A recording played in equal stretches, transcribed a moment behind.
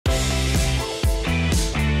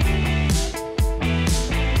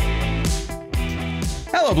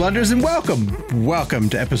Hello, Blenders, and welcome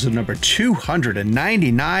to episode number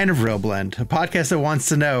 299 of ReelBlend, a podcast that wants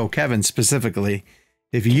to know, Kevin specifically,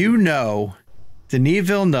 if you know Denis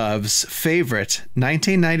Villeneuve's favorite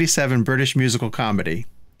 1997 British musical comedy,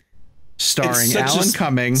 starring Alan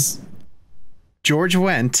Cumming, George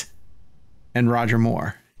Wendt, and Roger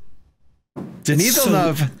Moore. Denis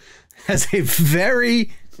Villeneuve has a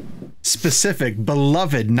very specific,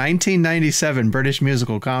 beloved 1997 British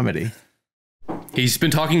musical comedy. He's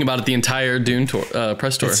been talking about it the entire Dune tour,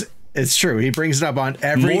 press tour. It's true. He brings it up on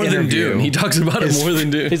every more interview. Than Dune. He talks about it more than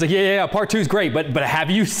Dune. He's like, yeah, part 2 is great, but have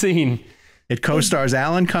you seen? It co-stars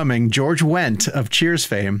Alan Cumming, George Wendt of Cheers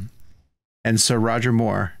fame, and Sir Roger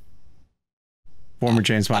Moore, former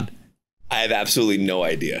James Bond. I have absolutely no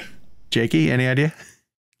idea. Jakey, any idea?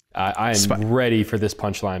 I am ready for this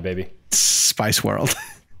punchline, baby. Spice World.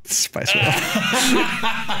 Spice World.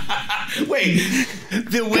 Wait,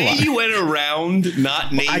 the way you went around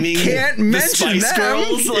not naming the Spice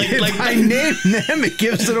Girls, like I name them, it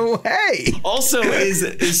gives it away. Also,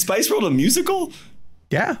 is Spice World a musical?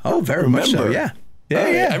 Yeah. Oh, very much so. Yeah.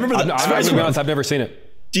 Yeah. I remember that. I've never seen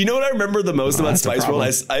it. Do you know what I remember the most about Spice World?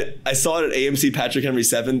 I saw it at AMC Patrick Henry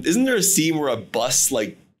 7. Isn't there a scene where a bus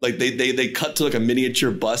like they cut to like a miniature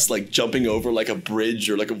bus like jumping over like a bridge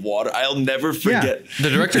or like a water? I'll never forget. The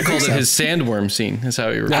director called it his sandworm scene. That's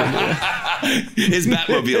how he referred to it. His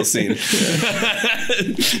Batmobile scene.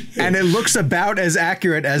 And it looks about as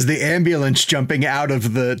accurate as the ambulance jumping out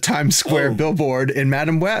of the Times Square billboard in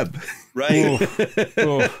Madame Web. Right.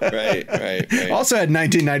 Right. Also had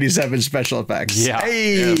 1997 special effects. Yeah.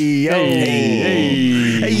 Hey.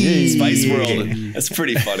 Spice World. That's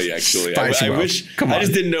pretty funny, actually. I wish. I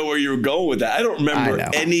just didn't know where you were going with that. I don't remember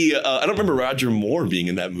any. I don't remember Roger Moore being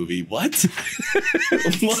in that movie. What?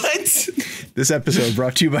 What? This episode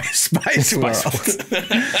brought to you by Spice World.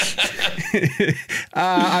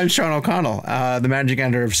 I'm Sean O'Connell, the managing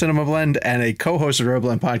editor of Cinema Blend and a co-host of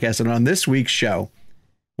ReelBlend podcast. And on this week's show,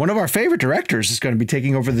 one of our favorite directors is going to be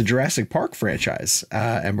taking over the Jurassic Park franchise,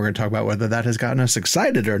 and we're going to talk about whether that has gotten us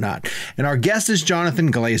excited or not. And our guest is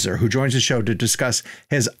Jonathan Glazer, who joins the show to discuss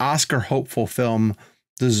his Oscar-hopeful film,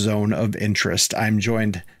 The Zone of Interest. I'm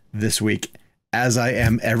joined this week, as I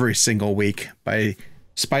am every single week, by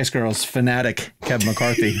Spice Girls fanatic Kev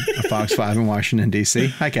McCarthy of Fox 5 in Washington, D.C.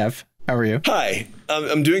 Hi, Kev. How are you? Hi,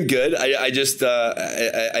 I'm doing good. I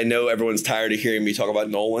know everyone's tired of hearing me talk about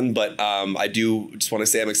Nolan, but I do just want to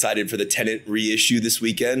say I'm excited for the Tenet reissue this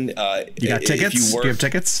weekend. You got tickets? Do you have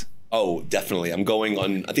tickets? Oh, definitely. I'm going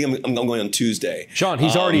on. I think I'm going on Tuesday. Sean,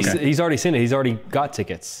 he's already seen it. He's already got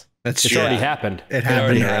tickets. It's already happened. It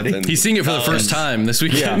happened. He's seeing it for the first time this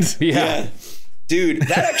weekend. Yeah. Dude,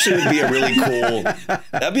 that actually would be a really cool,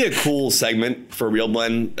 that'd be a cool segment for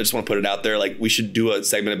ReelBlend. I just want to put it out there. Like, we should do a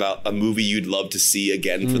segment about a movie you'd love to see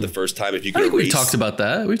again for the first time if you could. I think we've talked about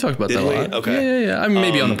that. We've talked about that a lot. Okay. Yeah. I mean,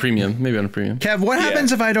 maybe on a premium. Kev, what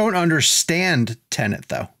happens if I don't understand Tenet,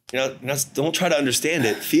 though? Don't try to understand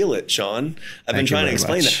it. Feel it, Sean. I've been trying to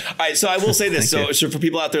explain that. All right, so I will say this. So for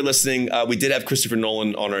people out there listening, we did have Christopher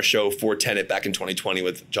Nolan on our show for Tenet back in 2020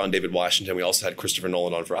 with John David Washington. We also had Christopher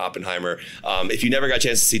Nolan on for Oppenheimer. If you never got a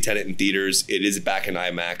chance to see Tenet in theaters, it is back in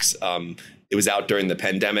IMAX. It was out during the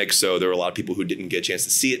pandemic, so there were a lot of people who didn't get a chance to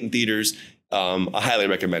see it in theaters. I highly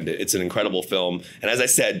recommend it. It's an incredible film. And as I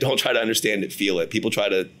said, don't try to understand it, feel it. People try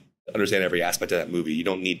to understand every aspect of that movie. You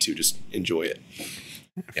don't need to. Just enjoy it.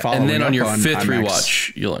 Yeah. And then on your fifth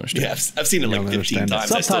rewatch, you'll understand. Yeah, I've seen it like 15 times.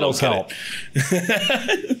 Subtitles help.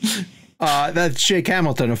 That's Jake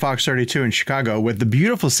Hamilton of Fox 32 in Chicago with the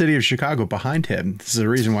beautiful city of Chicago behind him. This is a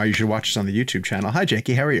reason why you should watch us on the YouTube channel. Hi,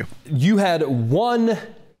 Jakey. How are you? You had one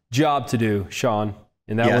job to do, Sean,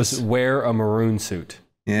 and that was wear a maroon suit.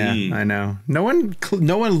 Yeah, I know. No one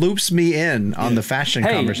loops me in on the fashion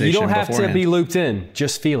conversation. You don't have beforehand. to be looped in.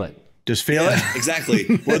 Just feel it. Just feel it. Exactly.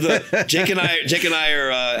 Jake and I are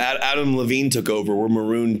Adam Levine took over. We're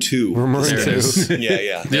Maroon 2. We're Maroon 2.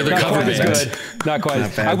 Yeah. The other cover band. Not quite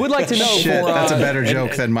as good. I would like to know. That's a better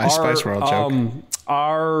joke than my Spice World joke.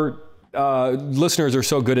 Our listeners are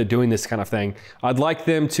so good at doing this kind of thing. I'd like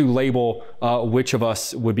them to label which of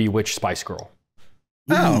us would be which Spice Girl.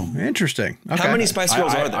 Oh, interesting. Okay. How many Spice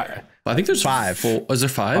Girls are there? I think there's 5. Is there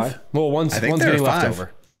 5? Well, one's getting left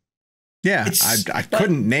over. Yeah, I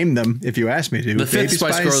couldn't name them if you asked me to. The fifth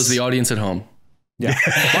Spice Girl is the audience at home. Yeah.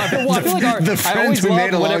 I feel like I always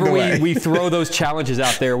love whenever we throw those challenges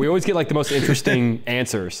out there. We always get like the most interesting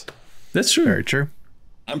answers. That's true. Very true.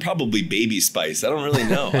 I'm probably Baby Spice. I don't really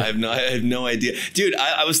know. I have no idea. Dude,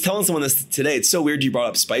 I was telling someone this today. It's so weird you brought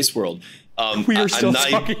up Spice World. We are still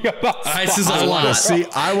talking about Spice. I want to see.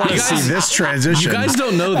 I want to see this transition. You guys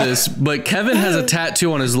don't know this, but Kevin has a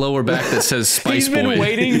tattoo on his lower back that says Spice He's been Boy.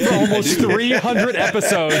 waiting for almost 300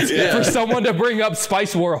 episodes for someone to bring up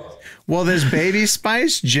Spice World. Well, there's Baby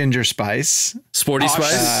Spice, Ginger Spice, Sporty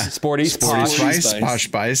Spice, Sporty Spice, Posh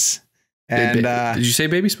Spice, and did you say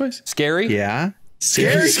Baby Spice? Scary? Yeah.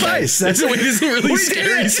 Scary Spice. That's Wait, is it really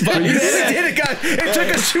Scary Spice? We did it, guys. It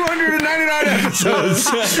took us 299 episodes,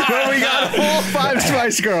 but we got all 5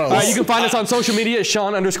 Spice Girls. You can find us on social media at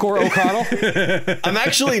Sean_O'Connell. I'm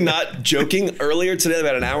actually not joking. Earlier today,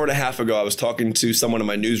 about an hour and a half ago, I was talking to someone in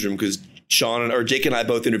my newsroom because Jake and I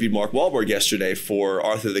both interviewed Mark Wahlberg yesterday for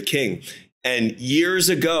Arthur the King. And years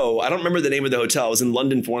ago, I don't remember the name of the hotel. I was in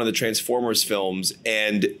London for one of the Transformers films,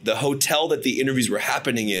 and the hotel that the interviews were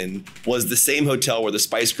happening in was the same hotel where the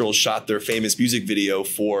Spice Girls shot their famous music video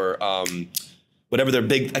for whatever their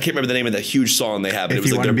big, I can't remember the name of the huge song they have, but If it was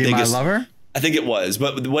You like Want their to Be biggest. My Lover? I think it was,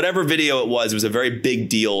 but whatever video it was a very big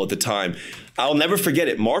deal at the time. I'll never forget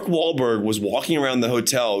it. Mark Wahlberg was walking around the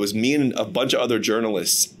hotel. It was me and a bunch of other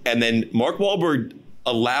journalists. And then Mark Wahlberg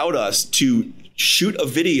allowed us to shoot a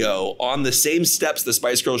video on the same steps the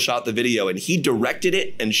Spice Girls shot the video, and he directed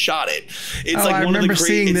it and shot it. It's like I one of remember the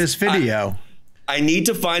seeing this video. I need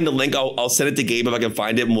to find a link. I'll send it to Gabe if I can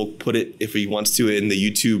find it, and we'll put it, if he wants to, in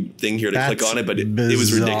the YouTube thing here to click on it. But it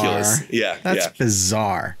was ridiculous. Yeah, That's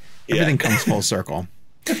bizarre. Everything comes full circle.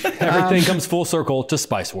 Everything comes full circle to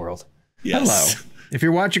Spice World. Yes. Hello. If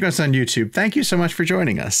you're watching us on YouTube, thank you so much for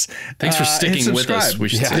joining us. Thanks for sticking with us, we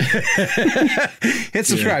should say. Hit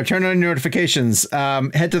subscribe, turn on notifications,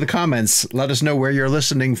 head to the comments, let us know where you're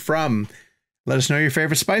listening from. Let us know your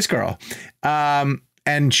favorite Spice Girl.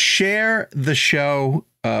 And share the show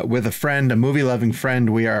with a friend, a movie-loving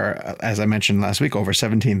friend. We are, as I mentioned last week, over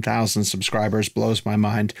 17,000 subscribers. Blows my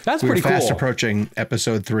mind. That's pretty cool. We're fast approaching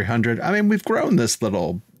episode 300. I mean, we've grown this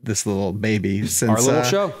little baby since Our little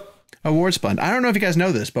show. ReelBlend. I don't know if you guys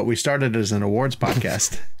know this, but we started as an awards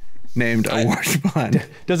podcast named ReelBlend.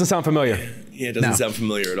 Doesn't sound familiar. Yeah, it doesn't sound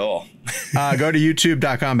familiar at all. Go to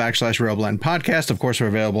youtube.com/ReelBlend podcast. Of course, we're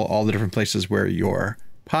available all the different places where your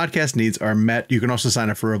podcast needs are met. You can also sign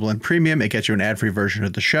up for ReelBlend Premium. It gets you an ad-free version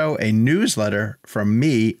of the show, a newsletter from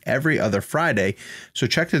me every other Friday. So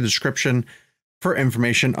check the description for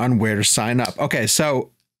information on where to sign up. Okay, so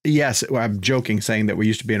yes, I'm joking saying that we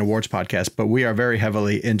used to be an awards podcast, but we are very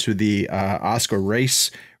heavily into the Oscar race.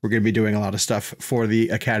 We're going to be doing a lot of stuff for the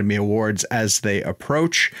Academy Awards as they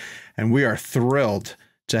approach, and we are thrilled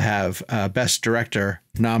to have Best Director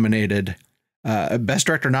nominee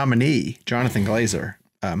Jonathan Glazer,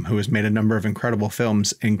 who has made a number of incredible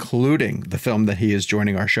films, including the film that he is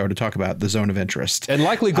joining our show to talk about, The Zone of Interest. And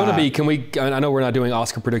likely going to be, I know we're not doing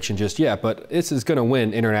Oscar prediction just yet, but this is going to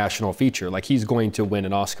win international feature. Like, he's going to win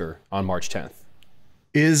an Oscar on March 10th.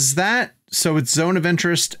 Is that, so it's Zone of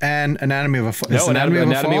Interest and Anatomy of a Fall? No,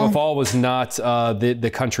 Anatomy of a Fall was not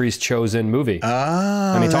the country's chosen movie. Oh,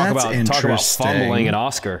 I mean, talk about fumbling an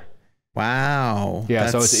Oscar. Wow.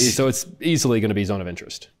 Yeah, so it's easily going to be Zone of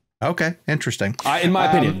Interest. Okay, interesting. In my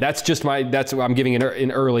opinion, that's I'm giving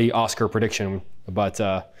an early Oscar prediction, but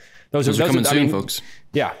those are coming soon, folks.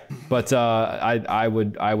 Yeah, but I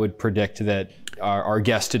would predict that our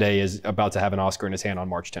guest today is about to have an Oscar in his hand on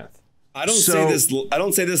March 10th. I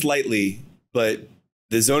don't say this lightly, but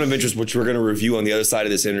The Zone of Interest, which we're going to review on the other side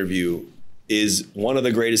of this interview, is one of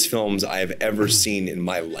the greatest films I have ever seen in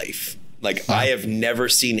my life. Like, I have never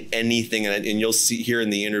seen anything, and you'll see here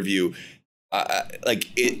in the interview.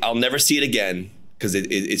 I'll never see it again because it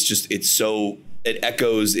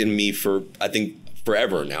echoes in me for, I think,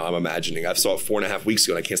 forever now. I'm imagining. I saw it 4.5 weeks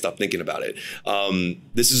ago and I can't stop thinking about it.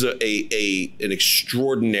 This is an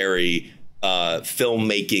extraordinary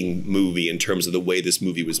filmmaking movie in terms of the way this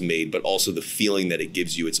movie was made, but also the feeling that it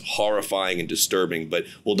gives you. It's horrifying and disturbing, but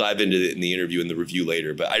we'll dive into it in the interview and the review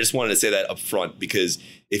later. But I just wanted to say that up front, because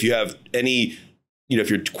if you have any, if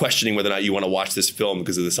you're questioning whether or not you want to watch this film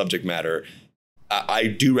because of the subject matter, I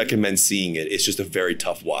do recommend seeing it. It's just a very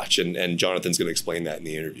tough watch, and Jonathan's going to explain that in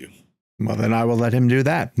the interview. Well, then I will let him do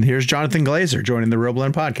that. Here's Jonathan Glazer joining the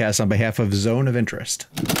ReelBlend podcast on behalf of Zone of Interest.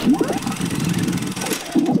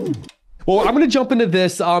 Well, I'm going to jump into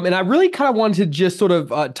this, and I really kind of wanted to just sort of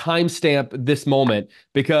timestamp this moment,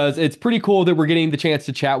 because it's pretty cool that we're getting the chance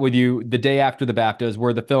to chat with you the day after the BAFTAs,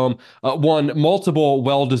 where the film won multiple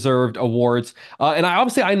well-deserved awards. And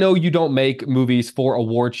I know you don't make movies for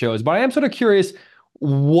award shows, but I am sort of curious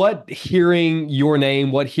what hearing your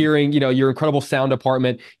name, your incredible sound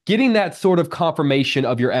department, getting that sort of confirmation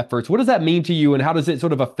of your efforts, what does that mean to you, and how does it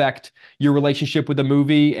sort of affect your relationship with the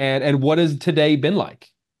movie, and what has today been like?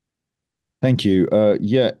 Thank you.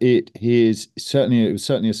 Yeah, it was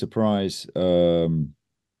certainly a surprise to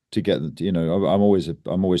get, I'm always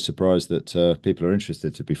surprised that people are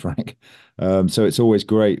interested, to be frank. So it's always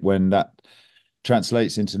great when that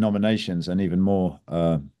translates into nominations, and even more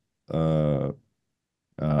uh,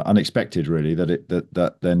 unexpected, really,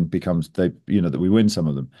 that then becomes that we win some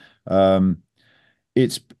of them.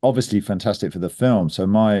 It's obviously fantastic for the film. So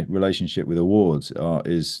my relationship with awards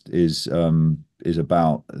is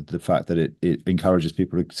about the fact that it encourages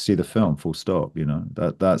people to see the film. Full stop.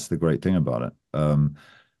 That's the great thing about it.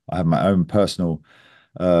 I have my own personal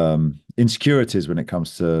insecurities when it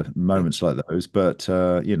comes to moments like those, but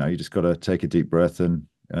you just got to take a deep breath and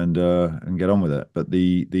get on with it. But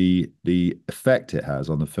the effect it has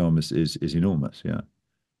on the film is enormous. Yeah.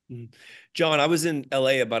 John, I was in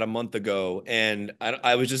LA about a month ago, and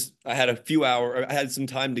I had a few hours, I had some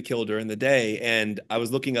time to kill during the day, and I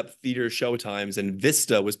was looking up theater show times, and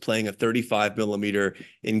Vista was playing a 35 millimeter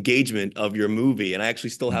engagement of your movie. And I actually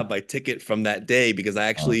still have my ticket from that day, because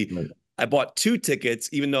I bought two tickets,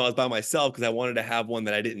 even though I was by myself, because I wanted to have one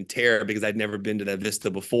that I didn't tear, because I'd never been to that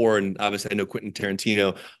Vista before. And obviously I know Quentin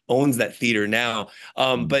Tarantino owns that theater now.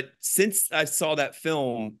 But since I saw that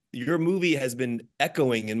film, your movie has been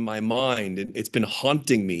echoing in my mind, and it's been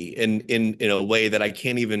haunting me in a way that I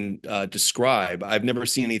can't even describe. I've never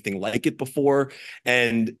seen anything like it before.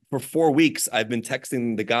 And for 4 weeks, I've been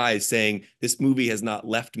texting the guys saying, this movie has not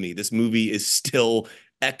left me. This movie is still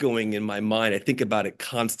echoing in my mind. I think about it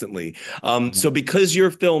constantly. So because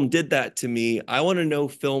your film did that to me, I want to know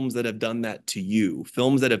films that have done that to you,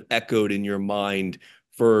 films that have echoed in your mind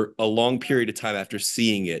for a long period of time after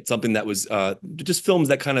seeing it, something that was just films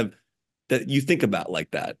that you think about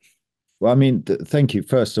like that. Well, I mean, thank you.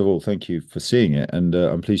 First of all, thank you for seeing it, and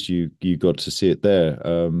I'm pleased you got to see it there.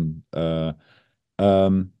 Um,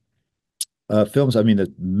 Films. I mean, there's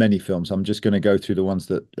many films. I'm just going to go through the ones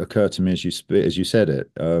that occur to me as you said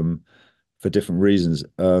it, for different reasons.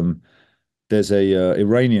 There's a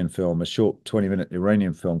Iranian film, a short 20-minute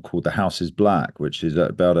Iranian film called The House is Black, which is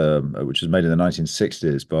which was made in the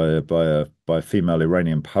 1960s by a female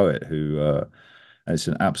Iranian poet who. And it's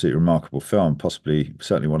an absolutely remarkable film,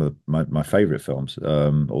 certainly one of my favorite films,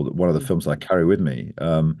 or one of the films that I carry with me.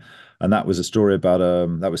 And that was a story about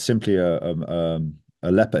that was simply a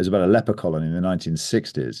leper. It's about a leper colony in the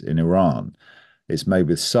 1960s in Iran. It's made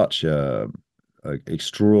with such a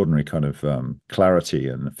extraordinary kind of clarity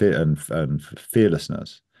and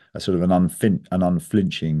fearlessness, a sort of an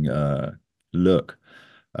unflinching look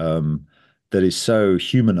that is so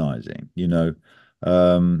humanizing.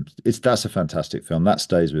 That's a fantastic film that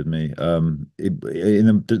stays with me. In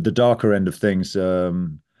the darker end of things,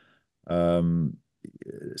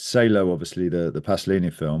 Salo, obviously the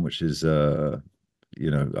Pasolini film, which is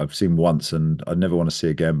I've seen once and I never want to see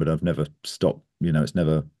again, but I've never stopped. It's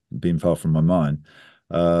never been far from my mind.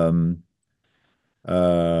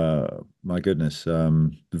 My goodness,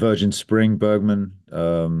 Virgin Spring, Bergman.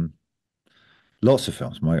 Lots of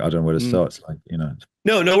films. I don't know where to start. It's like,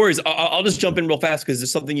 No worries. I'll just jump in real fast, because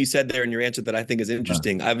there's something you said there in your answer that I think is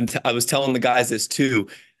interesting. I was telling the guys this too,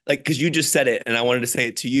 like, because you just said it and I wanted to say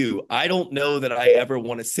it to you. I don't know that I ever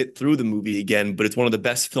want to sit through the movie again, but it's one of the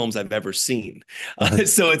best films I've ever seen.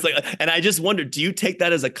 So it's like, and I just wondered, do you take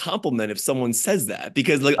that as a compliment if someone says that?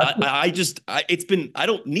 Because like, I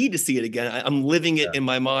don't need to see it again. I'm living it in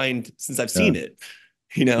my mind since I've seen it,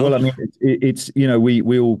 Well, I mean, it's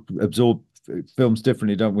we all absorb films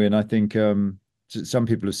differently, don't we? And I think some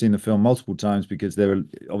people have seen the film multiple times because there are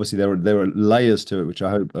layers to it, which I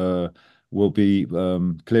hope will be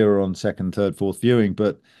clearer on second, third, fourth viewing.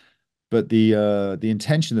 But the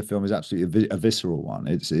intention of the film is absolutely a visceral one.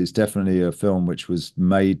 It's definitely a film which was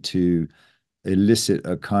made to elicit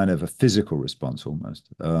a kind of a physical response, almost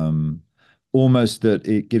that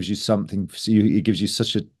it gives you something. It gives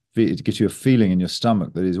you a feeling in your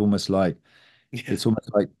stomach that is almost like it's almost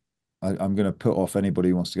like I'm going to put off anybody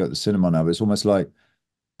who wants to go to the cinema now, but it's almost like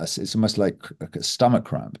a stomach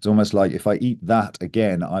cramp. It's almost like if I eat that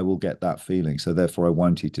again, I will get that feeling. So therefore, I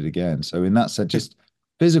won't eat it again. So in that sense, just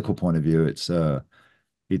physical point of view, I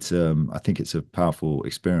think it's a powerful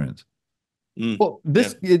experience. Well,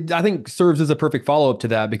 this I think serves as a perfect follow-up to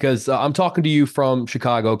that, because I'm talking to you from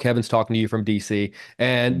Chicago. Kevin's talking to you from DC,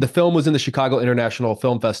 and the film was in the Chicago International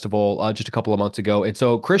Film Festival just a couple of months ago. And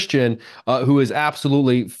so Christian, who is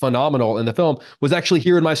absolutely phenomenal in the film, was actually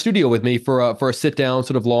here in my studio with me for a sit-down,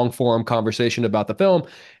 sort of long-form conversation about the film.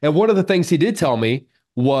 And one of the things he did tell me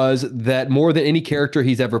was that more than any character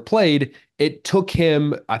he's ever played, it took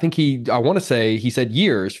him, I want to say he said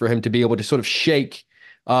years for him to be able to sort of shake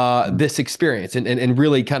this experience and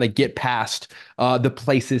really kind of get past the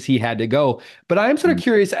places he had to go. But I am sort of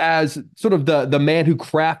curious, as sort of the man who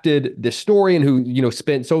crafted this story and who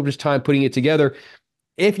spent so much time putting it together.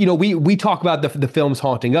 If we talk about the films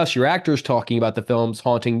haunting us, your actors talking about the films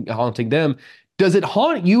haunting them. Does it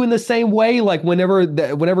haunt you in the same way? Like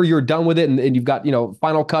whenever you're done with it and you've got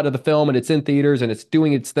final cut of the film and it's in theaters and it's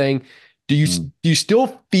doing its thing, do you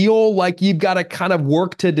still feel like you've got to kind of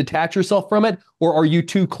work to detach yourself from it, or are you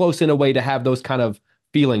too close in a way to have those kind of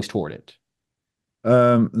feelings toward it?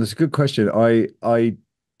 That's a good question. I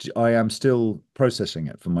am still processing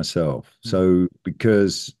it for myself. So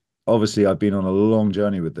because obviously I've been on a long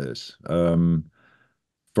journey with this from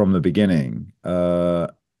the beginning,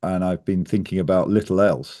 and I've been thinking about little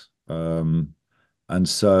else. And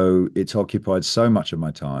so it's occupied so much of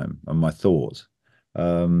my time and my thought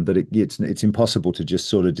that it's impossible to just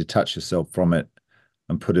sort of detach yourself from it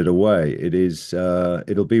and put it away.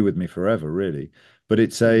 It'll be with me forever, really. But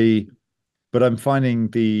I'm finding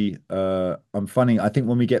I think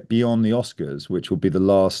when we get beyond the Oscars, which will be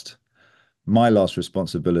my last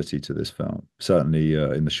responsibility to this film, certainly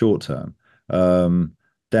in the short term,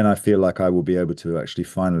 then I feel like I will be able to actually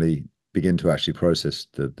finally begin to actually process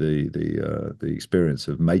the experience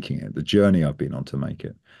of making it, the journey I've been on to make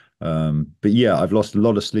it. But yeah, I've lost a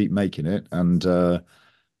lot of sleep making it, and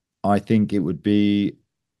I think I would be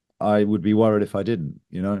worried if I didn't.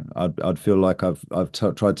 I'd feel like I've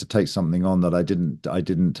tried to take something on that I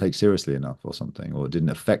didn't take seriously enough, or something, or it didn't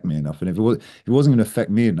affect me enough. And if it wasn't going to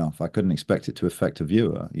affect me enough, I couldn't expect it to affect a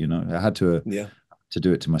viewer. I had to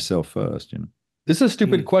do it to myself first. This is a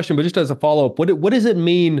stupid question, but just as a follow-up, what does it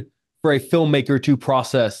mean for a filmmaker to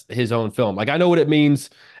process his own film? Like, I know what it means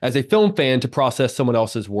as a film fan to process someone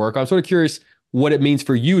else's work. I'm sort of curious what it means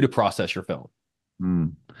for you to process your film.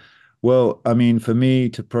 Well, I mean, for me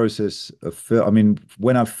to process a film, I mean,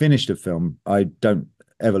 when I've finished a film, I don't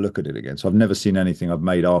ever look at it again. So I've never seen anything I've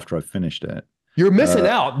made after I've finished it. You're missing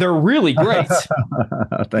out. They're really great.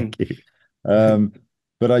 Thank you.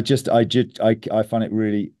 But I find it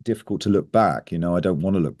really difficult to look back. I don't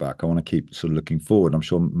want to look back. I want to keep sort of looking forward. I'm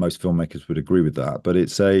sure most filmmakers would agree with that. But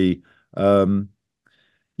it's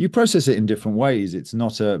you process it in different ways. It's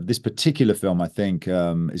not this particular film, I think,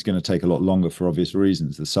 is going to take a lot longer for obvious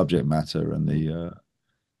reasons, the subject matter and the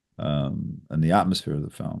atmosphere of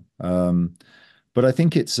the film. But I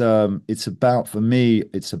think it's about, for me,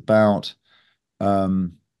 it's about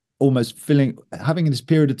almost having this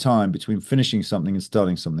period of time between finishing something and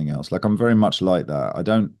starting something else. Like, I'm very much like that. I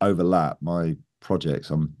don't overlap my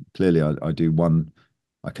projects. I do one.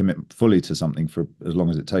 I commit fully to something for as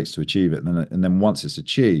long as it takes to achieve it, and then once it's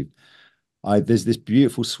achieved, there's this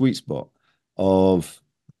beautiful sweet spot of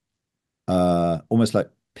almost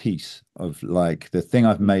like peace, of like the thing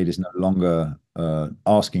I've made is no longer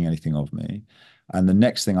asking anything of me, and the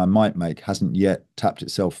next thing I might make hasn't yet tapped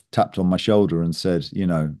on my shoulder and said,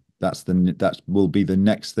 that will be the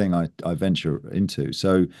next thing I venture into.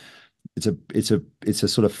 So it's a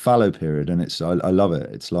sort of fallow period, and I love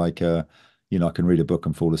it. It's like I can read a book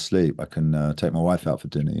and fall asleep. I can take my wife out for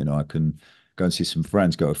dinner. I can go and see some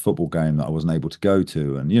friends, go to a football game that I wasn't able to go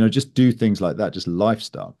to, and just do things like that, just life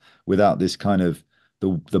stuff, without this kind of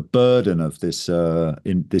the burden of this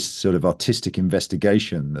in this sort of artistic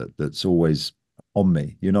investigation that's always on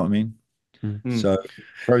me. You know what I mean? Mm-hmm. So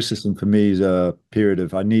processing for me is a period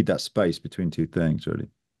of, I need that space between two things, really.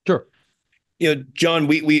 Sure. John,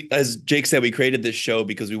 we as Jake said, we created this show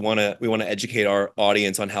because we want to educate our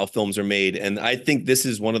audience on how films are made, and I think this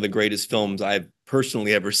is one of the greatest films I've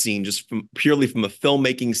personally ever seen, just purely from a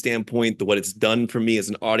filmmaking standpoint, what it's done for me as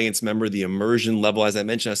an audience member, the immersion level. As I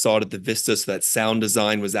mentioned, I saw it at the Vista, so that sound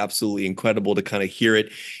design was absolutely incredible to kind of hear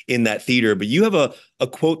it in that theater. But you have a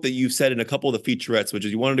quote that you've said in a couple of the featurettes, which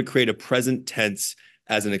is you wanted to create a present tense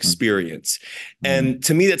as an experience. And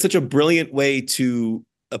to me, that's such a brilliant way to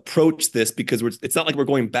approach this, because it's not like we're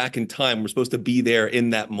going back in time. We're supposed to be there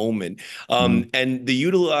in that moment. And the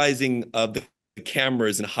utilizing of the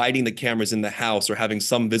cameras and hiding the cameras in the house, or having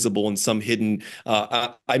some visible and some hidden.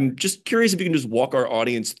 I'm just curious if you can just walk our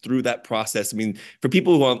audience through that process. I mean, for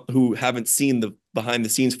people who haven't seen the behind the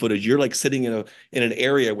scenes footage, you're like sitting in an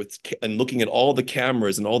area and looking at all the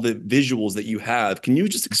cameras and all the visuals that you have. Can you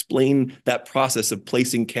just explain that process of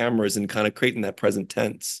placing cameras and kind of creating that present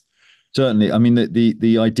tense? Certainly. I mean,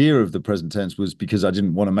 the idea of the present tense was because I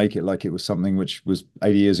didn't want to make it like it was something which was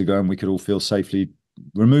 80 years ago and we could all feel safely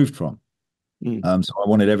removed from. So I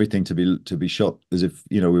wanted everything to be shot as if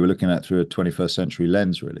we were looking at through a 21st century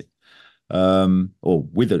lens, really. or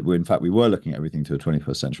with it. In fact, we were looking at everything through a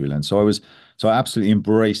 21st century lens. So I absolutely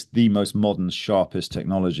embraced the most modern, sharpest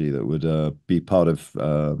technology that would be part of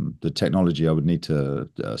the technology I would need to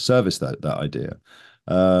service that idea.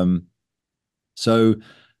 Um, so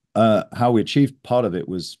how we achieved part of it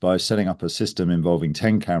was by setting up a system involving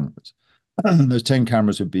 10 cameras. Those 10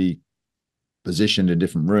 cameras would be positioned in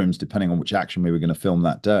different rooms depending on which action we were going to film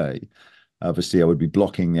that day. Obviously, I would be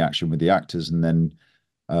blocking the action with the actors, and then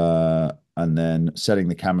setting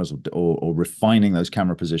the cameras or refining those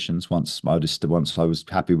camera positions once I was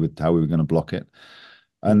happy with how we were going to block it.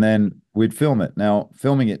 And then we'd film it. Now,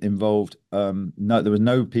 filming it involved there was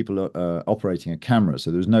no people operating a camera, so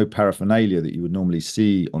there was no paraphernalia that you would normally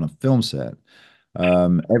see on a film set.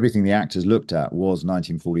 Everything the actors looked at was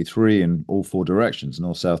 1943 in all four directions,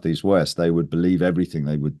 north, south, east, west. They would believe everything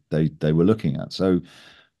they were looking at. So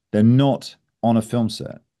they're not on a film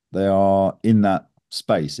set. They are in that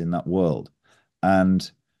space, in that world.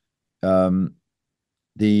 And what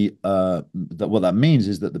that means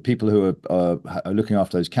is that the people who are looking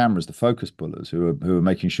after those cameras, the focus pullers, who are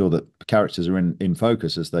making sure that characters are in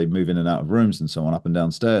focus as they move in and out of rooms and so on, up and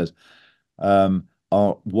down stairs,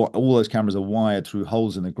 all those cameras are wired through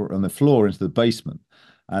holes on the floor into the basement.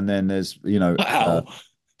 And then there's Wow.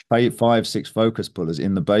 5, 6 focus pullers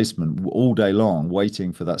in the basement all day long,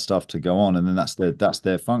 waiting for that stuff to go on, and then that's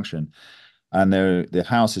their function. And the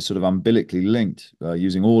house is sort of umbilically linked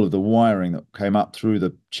using all of the wiring that came up through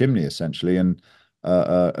the chimney, essentially, and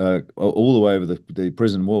all the way over the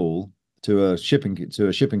prison wall to a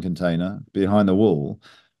shipping container behind the wall.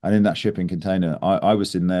 And in that shipping container, I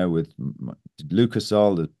was in there with Lucas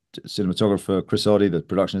Saul, the cinematographer, Chris Oddy, the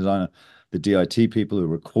production designer, the DIT people who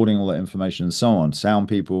were recording all that information and so on, sound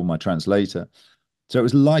people, my translator. So it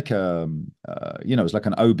was like it was like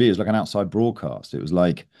an OB, it was like an outside broadcast. It was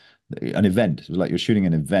like an event. It was like you're shooting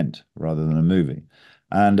an event rather than a movie.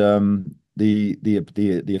 And the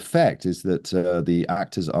effect is that the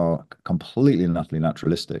actors are completely and utterly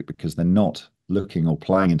naturalistic because they're not looking or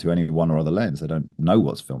playing into any one or other lens. They don't know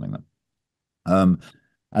what's filming them.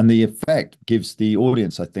 And the effect gives the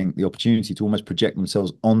audience, I think, the opportunity to almost project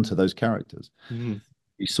themselves onto those characters. Mm-hmm.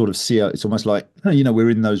 You sort of see it's almost like, we're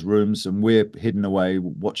in those rooms and we're hidden away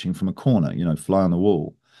watching from a corner, fly on the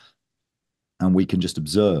wall. And we can just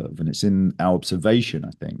observe. And it's in our observation,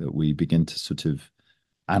 I think, that we begin to sort of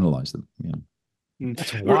analyze them.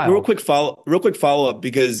 That's wild. Real quick follow up,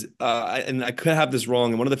 because and I could have this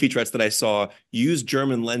wrong. And one of the featurettes that I saw used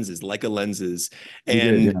German lenses, Leica lenses,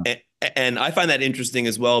 and I find that interesting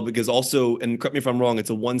as well, because also, and correct me if I'm wrong,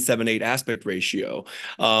 it's a 1:7:8 aspect ratio,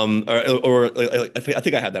 or I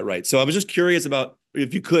think I had that right. So I was just curious about,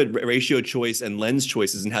 if you could, ratio choice and lens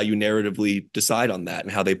choices and how you narratively decide on that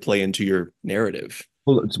and how they play into your narrative.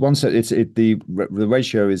 Well, it's the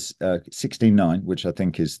ratio is 16:9, which I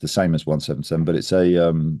think is the same as 1:7:7, but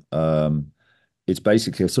it's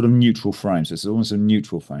basically a sort of neutral frame. So it's almost a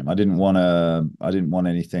neutral frame. I didn't want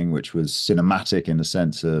anything which was cinematic in the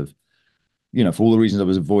sense of, for all the reasons I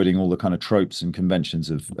was avoiding all the kind of tropes and conventions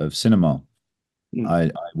of cinema. I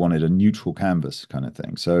wanted a neutral canvas kind of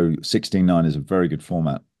thing. So 16:9 is a very good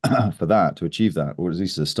format for that, to achieve that, or at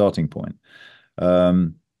least a starting point.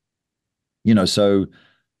 So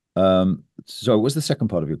what's the second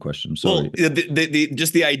part of your question? I'm sorry. Well,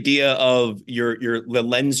 just the idea of the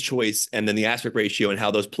lens choice and then the aspect ratio and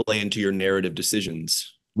how those play into your narrative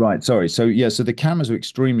decisions. Right. Sorry. So the cameras were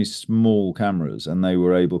extremely small cameras, and they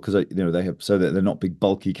were able, because they have, so that they're not big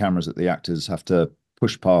bulky cameras that the actors have to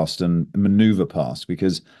push past and maneuver past,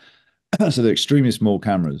 because so they're extremely small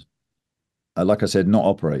cameras. Like I said, not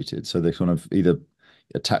operated, so they kind of either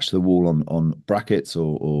attached to the wall on brackets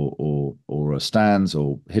or stands,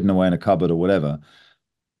 or hidden away in a cupboard or whatever.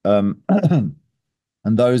 And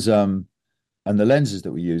those and the lenses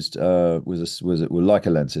that we used were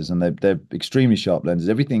Leica lenses, and they're extremely sharp lenses.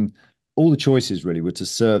 Everything, all the choices really were to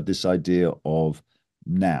serve this idea of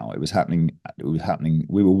now. It was happening.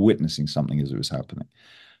 We were witnessing something as it was happening.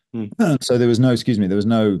 So there was no,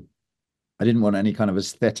 I didn't want any kind of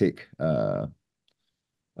aesthetic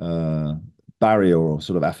barrier or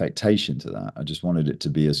sort of affectation to that. I just wanted it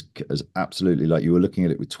to be as absolutely like you were looking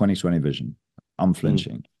at it with 20/20 vision,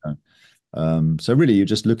 unflinching. So really, you're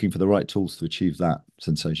just looking for the right tools to achieve that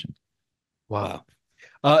sensation. Wow.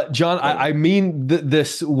 John, I mean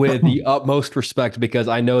this with the utmost respect, because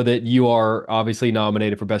I know that you are obviously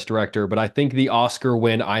nominated for Best Director, but I think the Oscar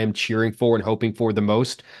win I am cheering for and hoping for the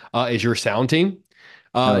most is your sound team.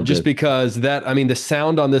 Just because the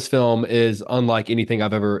sound on this film is unlike anything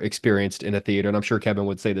I've ever experienced in a theater, and I'm sure Kevin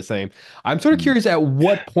would say the same. I'm sort of curious, at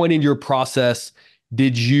what point in your process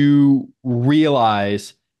did you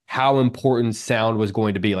realize how important sound was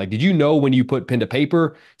going to be? Like, did you know when you put pen to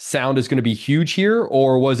paper, sound is going to be huge here,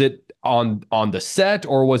 or was it on the set,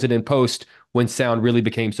 or was it in post when sound really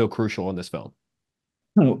became so crucial in this film?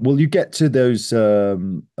 Well, you get to those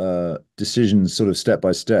decisions sort of step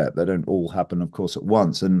by step. They don't all happen, of course, at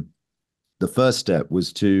once. And the first step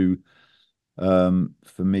was for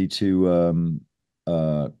me to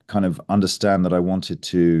kind of understand that I wanted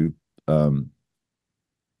to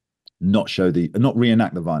not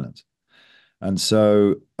reenact the violence. And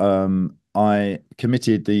so I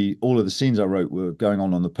committed all of the scenes I wrote were going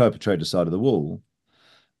on the perpetrator side of the wall,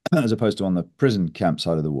 as opposed to on the prison camp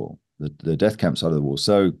side of the wall, the death camp side of the wall.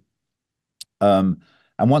 So, and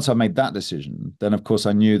once I made that decision, then of course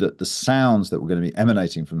I knew that the sounds that were going to be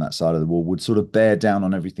emanating from that side of the wall would sort of bear down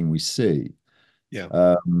on everything we see.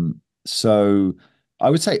 Yeah. So I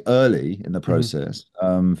would say early in the process,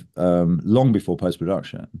 long before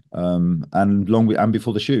post-production, and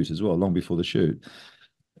before the shoot as well, long before the shoot.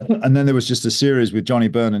 And then there was just a series with Johnny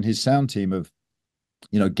Byrne and his sound team of,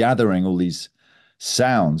 gathering all these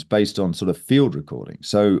sounds based on sort of field recordings.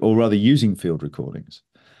 So, or rather using field recordings.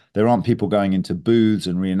 There aren't people going into booths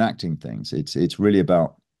and reenacting things. It's really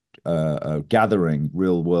about gathering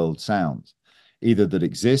real world sounds, either that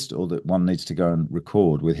exist or that one needs to go and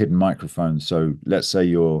record with hidden microphones. So let's say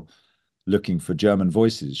you're looking for German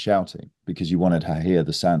voices shouting because you wanted to hear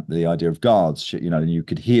the sound, the idea of guards, and you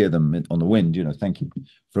could hear them on the wind, thank you,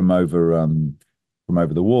 from over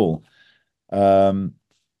the wall. I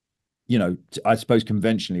suppose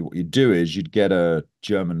conventionally what you'd do is you'd get a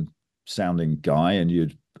German sounding guy and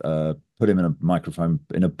you'd put him in a microphone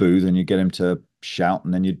in a booth and you get him to shout,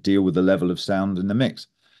 and then you deal with the level of sound in the mix.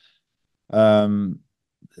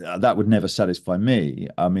 That would never satisfy me.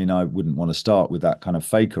 I mean, I wouldn't want to start with that kind of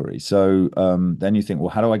fakery. So then you think, well,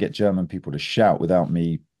 how do I get German people to shout without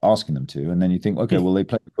me asking them to? And then you think, okay, well, they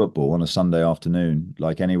play football on a Sunday afternoon,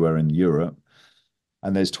 like anywhere in Europe,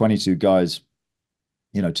 and there's 22 guys,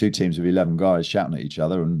 two teams of 11 guys shouting at each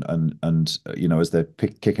other, and as they're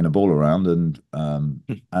kicking a ball around,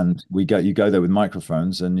 and you go there with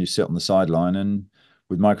microphones, and you sit on the sideline and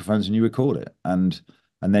with microphones, and you record it, and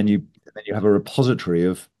then you have a repository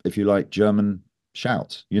of, if you like, German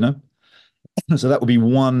shouts, So that would be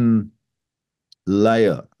one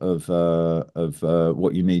layer of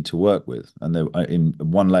what you need to work with, and there in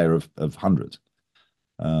one layer of hundreds.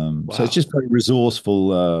 Wow. So it's just very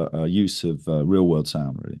resourceful use of real world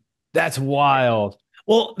sound, really. That's wild.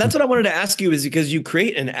 Well, that's what I wanted to ask you, is because you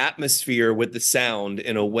create an atmosphere with the sound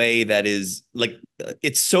in a way that is like,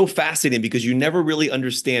 it's so fascinating because you never really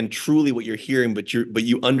understand truly what you're hearing, but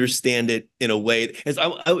you understand it in a way. It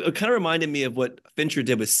kind of reminded me of what Fincher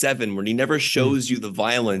did with Seven, where he never shows you the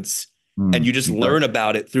violence and you just learn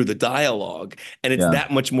about it through the dialogue. And it's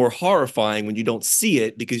that much more horrifying when you don't see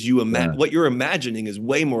it, because what you're imagining is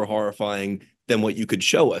way more horrifying than what you could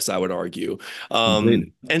show us, I would argue.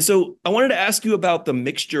 And so I wanted to ask you about the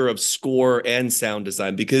mixture of score and sound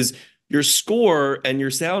design, because your score and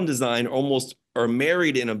your sound design almost are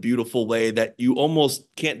married in a beautiful way that you almost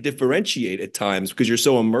can't differentiate at times because you're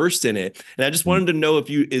so immersed in it. And I just wanted to know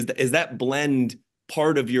if is that blend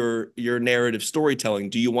part of your narrative storytelling?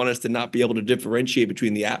 Do you want us to not be able to differentiate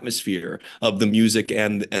between the atmosphere of the music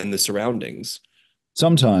and the surroundings?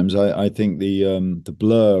 Sometimes I think the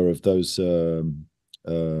blur of those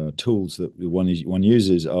tools that one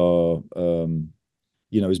uses are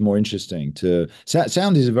is more interesting. To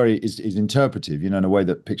sound is interpretive, in a way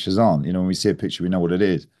that pictures aren't. When we see a picture, we know what it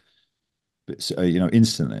is, but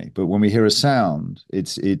instantly. But when we hear a sound,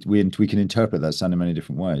 we can interpret that sound in many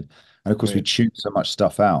different ways. And of course, we tune so much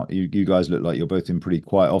stuff out. You guys look like you're both in pretty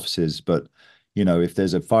quiet offices, but if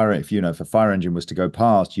there's a fire, if a fire engine was to go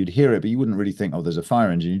past, you'd hear it, but you wouldn't really think, oh, there's a fire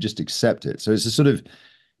engine. You just accept it. So it's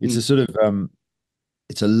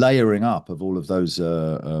a layering up of all of those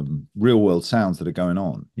real world sounds that are going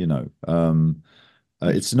on.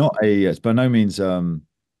 It's by no means a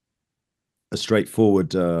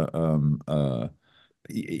straightforward,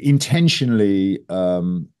 intentionally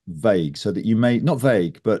vague, so that you may not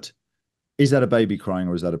vague, but is that a baby crying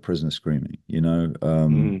or is that a prisoner screaming? Is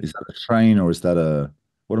that a train or is that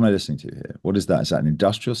what am I listening to here? What is that? Is that an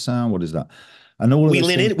industrial sound? What is that? And all we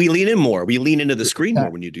lean in more. We lean into the screen more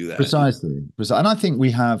when you do that. Precisely. And I think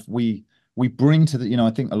we bring to the, I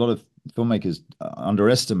think a lot of filmmakers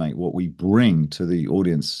underestimate what we bring to the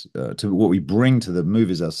audience, to what we bring to the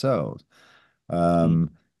movies ourselves. The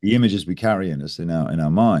images we carry in us, in our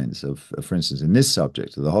minds of, for instance, in this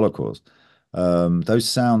subject of the Holocaust. Those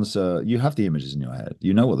sounds, you have the images in your head.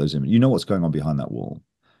 You know what those images, what's going on behind that wall.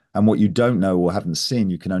 and what you don't know or haven't seen,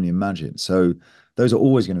 you can only imagine. So those are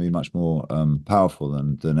always going to be much more powerful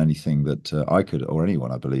than anything that I could, or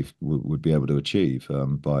anyone I believe would be able to achieve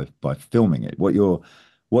by filming it. What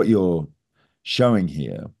you're showing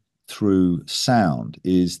here through sound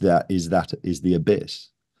is the abyss,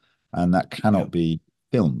 and that cannot be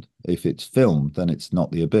filmed. If it's filmed, then it's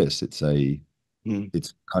not the abyss. It's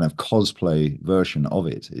kind of cosplay version of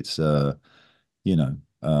it. It's you know,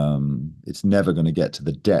 it's never going to get to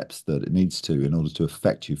the depth that it needs to in order to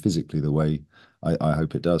affect you physically the way I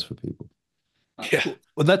hope it does for people. Yeah.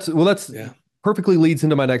 Well, that's perfectly leads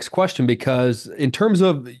into my next question, because in terms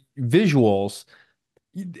of visuals,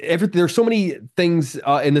 there's so many things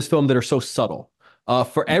in this film that are so subtle.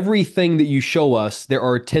 For everything that you show us, there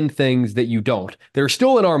are 10 things that you don't. They're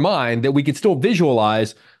still in our mind that we can still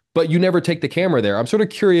visualize, but you never take the camera there. I'm sort of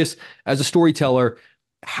curious, as a storyteller,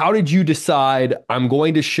 how did you decide I'm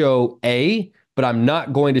going to show A, but I'm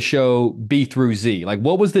not going to show B through Z? Like,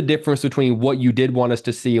 what was the difference between what you did want us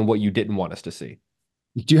to see and what you didn't want us to see?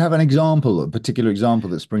 Do you have a particular example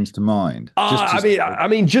that springs to mind? I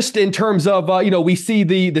mean, just in terms of, we see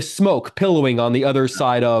the smoke pillowing on the other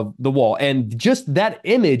side of the wall, and just that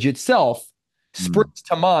image itself springs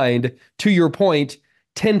to mind, to your point,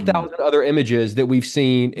 10,000 other images that we've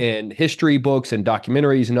seen in history books and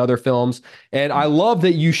documentaries and other films. And I love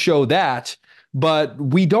that you show that, but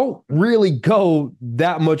we don't really go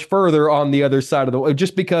that much further on the other side of the wall,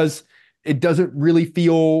 just because it doesn't really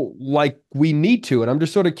feel like we need to. And I'm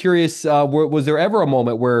just sort of curious, was there ever a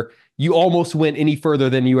moment where you almost went any further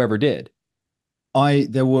than you ever did?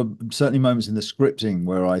 There were certainly moments in the scripting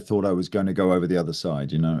where I thought I was going to go over the other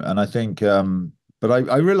side, and I think, but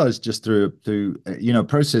I realized just through,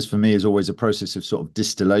 process for me is always a process of sort of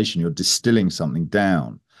distillation. You're distilling something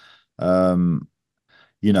down. So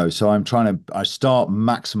I start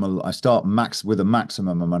with a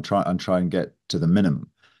maximum, and I try and get to the minimum.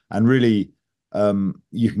 And really,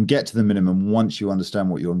 you can get to the minimum once you understand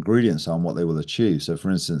what your ingredients are and what they will achieve. So,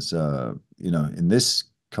 for instance, in this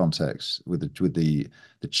context, with the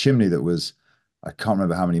chimney that was, I can't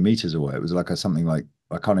remember how many meters away. It was like something like,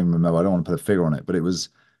 I can't even remember. I don't want to put a figure on it, but it was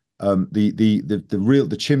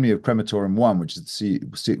the chimney of Crematorium 1, which is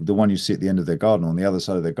the one you see at the end of their garden, on the other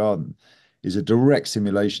side of their garden, is a direct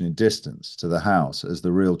simulation in distance to the house as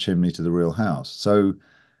the real chimney to the real house. So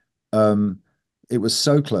it was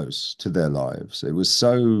so close to their lives. It was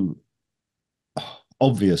so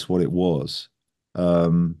obvious what it was.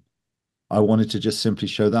 I wanted to just simply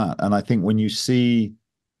show that. And I think when you see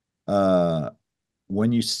that,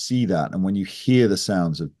 and when you hear the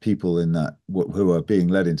sounds of people in that who are being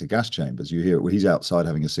led into gas chambers, you hear he's outside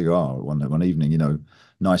having a cigar one evening,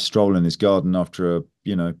 nice stroll in his garden after a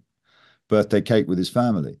birthday cake with his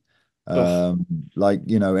family.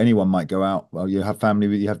 Anyone might go out. Well, you have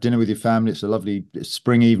dinner with your family. It's a lovely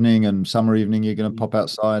spring evening and summer evening. You're going to pop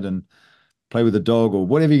outside and play with the dog or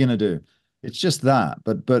whatever you're going to do. It's just that.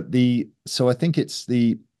 So I think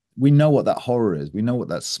we know what that horror is. We know what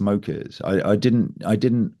that smoke is. I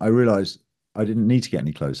realized I didn't need to get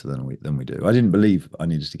any closer than we do. I didn't believe I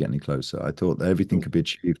needed to get any closer. I thought that everything could be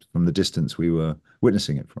achieved from the distance we were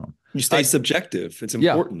witnessing it from. You stay subjective. It's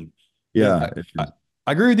important. Yeah.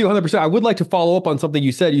 I agree with you 100%. I would like to follow up on something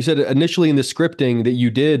you said. You said initially in the scripting that you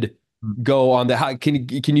did go on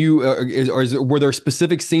the, were there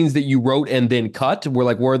specific scenes that you wrote and then cut? Were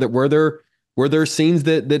there scenes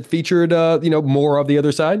that featured, more of the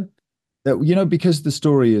other side? Because the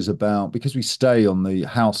story is about, because we stay on the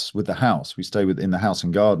house with the house, we stay in the house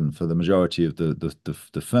and garden for the majority of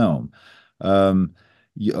the film. I'm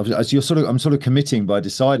sort of committing by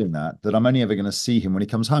deciding that I'm only ever going to see him when he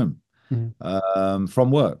comes home.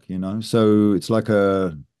 From work, so it's like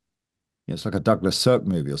a Douglas Sirk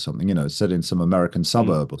movie or something, set in some American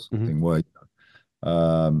suburb or something where,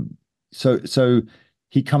 so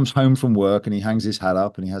he comes home from work and he hangs his hat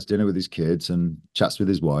up and he has dinner with his kids and chats with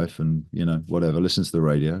his wife and, whatever, listens to the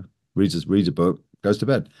radio, reads a book, goes to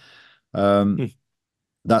bed.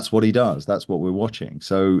 That's what he does. That's what we're watching.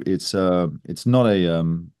 So it's not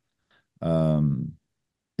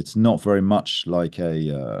very much like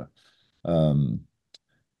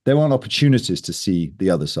there aren't opportunities to see the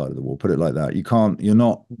other side of the wall, put it like that. You're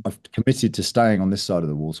not committed to staying on this side of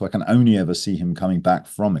the wall, so I can only ever see him coming back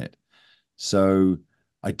from it. So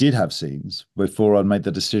I did have scenes before I made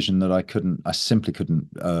the decision that I simply couldn't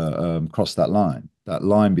cross that line. That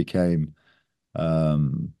line became a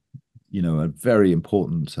very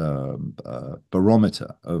important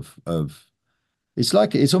barometer of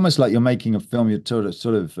it's almost like you're making a film. You're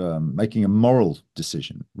sort of making a moral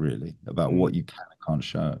decision, really, about what you can and can't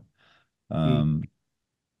show.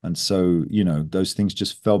 And so, those things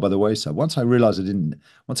just fell by the wayside. Once I realized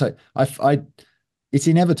it's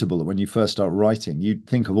inevitable that when you first start writing, you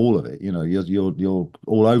think of all of it. You're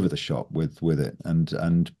all over the shop with it,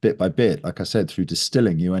 and bit by bit, like I said, through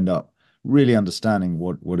distilling, you end up really understanding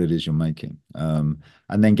what it is you're making. And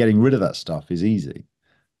then getting rid of that stuff is easy.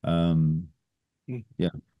 Yeah.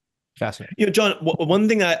 Fascinating. John, one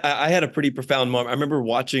thing I had a pretty profound moment. I remember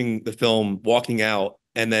watching the film, walking out,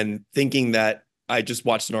 and then thinking that I just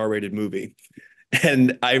watched an R-rated movie.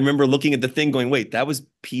 And I remember looking at the thing going, wait, that was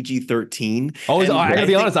PG-13. Oh, I gotta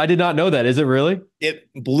be honest, I did not know that. Is it really? It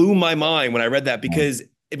blew my mind when I read that, because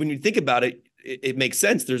when you think about it, it makes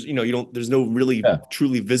sense. There's, there's no really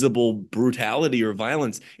truly visible brutality or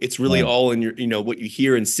violence. It's really all in your, what you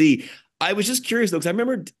hear and see. I was just curious though, because I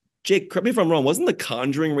remember, Jake, correct me if I'm wrong, wasn't The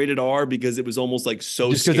Conjuring rated R because it was almost like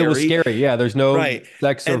so just scary? Because it was scary. Yeah, there's no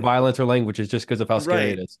sex or violence or language. It's just because of how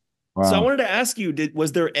scary it is. Wow. So I wanted to ask you,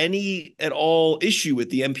 was there any at all issue with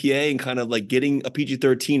the MPA and kind of like getting a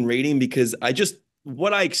PG-13 rating? Because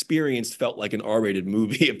what I experienced felt like an R-rated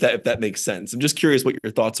movie, if that makes sense. I'm just curious what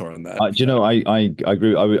your thoughts are on that. I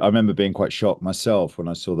agree. I remember being quite shocked myself when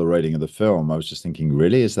I saw the rating of the film. I was just thinking,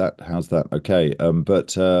 really, how's that okay?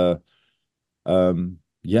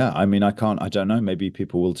 Yeah, I mean, I don't know. Maybe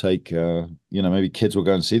people will take, maybe kids will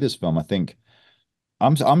go and see this film. I think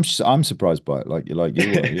I'm surprised by it, like you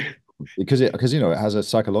were, because it has a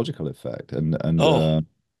psychological effect, and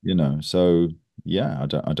so yeah, I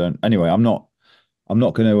don't. Anyway, I'm not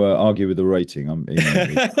going to argue with the rating.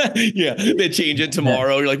 Yeah, they change it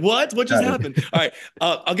tomorrow. You're like, what just happened? All right,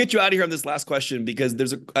 I'll get you out of here on this last question, because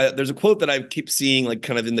there's a quote that I keep seeing, like,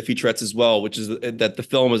 kind of in the featurettes as well, which is that the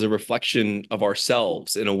film is a reflection of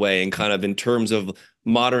ourselves in a way, and kind of in terms of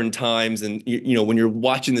modern times. And when you're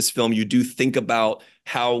watching this film, you do think about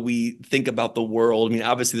how we think about the world. I mean,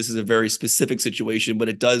 obviously this is a very specific situation, but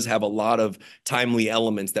it does have a lot of timely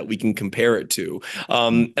elements that we can compare it to.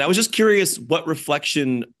 And I was just curious what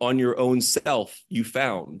reflection on your own self you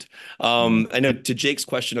found. I know, to Jake's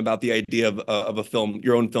question about the idea of a film,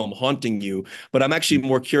 your own film haunting you, but I'm actually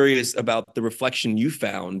more curious about the reflection you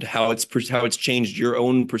found, how it's changed your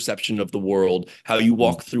own perception of the world, how you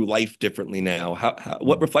walk through life differently now.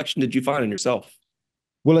 What reflection did you find in yourself?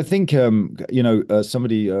 Well, I think,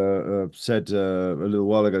 somebody said a little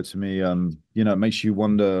while ago to me, it makes you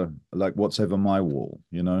wonder, like, what's over my wall,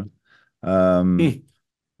 which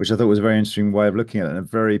I thought was a very interesting way of looking at it, in a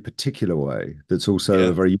very particular way that's also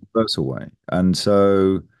a very universal way. And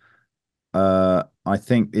so I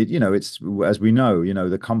think it's, as we know,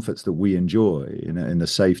 the comforts that we enjoy in the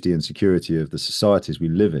safety and security of the societies we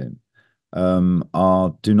live in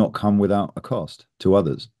do not come without a cost to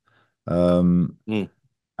others.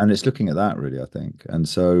 And it's looking at that, really, I think. And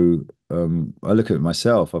so I look at it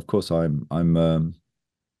myself. Of course, I'm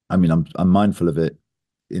mindful of it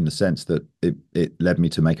in the sense that it led me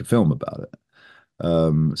to make a film about it.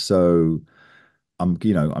 So I'm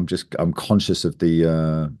conscious of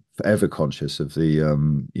forever conscious of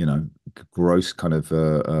the gross kind of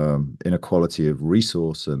inequality of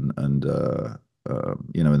resource and in the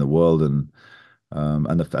world, and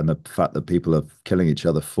the fact that people are killing each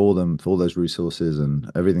other for those resources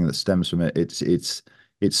and everything that stems from it. It's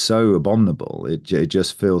so abominable. It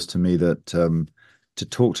just feels to me that to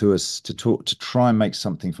try and make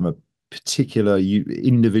something from a particular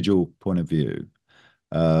individual point of view,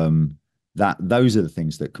 that those are the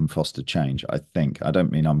things that can foster change. I think. I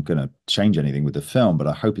don't mean I'm going to change anything with the film, but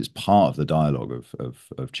I hope it's part of the dialogue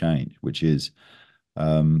of change, which is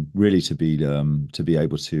really to be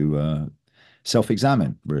able to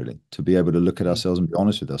self-examine, really, to be able to look at ourselves and be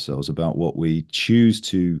honest with ourselves about what we choose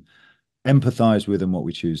to empathize with and what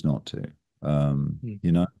we choose not to.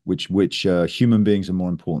 Which human beings are more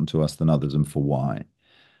important to us than others, and for why.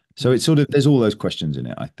 So it's sort of, there's all those questions in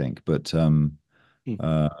it, I think. But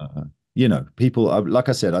people, like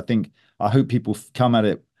I said, I hope people come at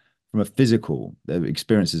it from a physical, their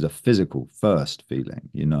experience is a physical first feeling.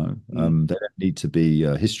 They don't need to be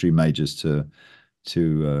history majors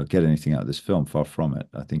to get anything out of this film. Far from it.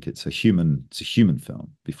 I think it's a human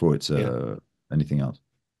film before it's anything else.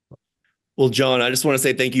 Well, John, I just want to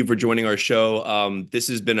say thank you for joining our show. This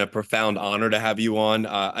has been a profound honor to have you on.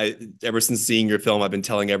 Ever since seeing your film, I've been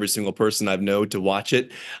telling every single person I've known to watch it.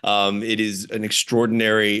 It is an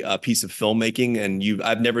extraordinary piece of filmmaking, and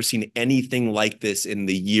I've never seen anything like this in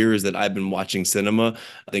the years that I've been watching cinema.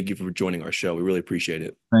 Thank you for joining our show. We really appreciate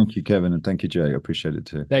it. Thank you, Kevin, and thank you, Jay. I appreciate it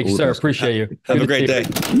too. Thank you, sir. Appreciate you. Have a great day.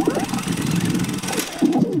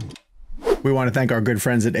 We want to thank our good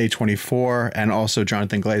friends at A24 and also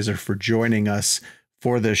Jonathan Glazer for joining us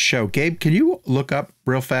for this show. Gabe, can you look up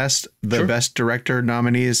real fast the best director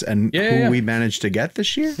nominees and who we managed to get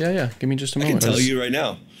this year? Yeah. Give me just a moment. I can tell you right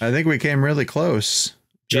now. I think we came really close.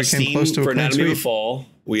 Justine for Anatomy of a Fall.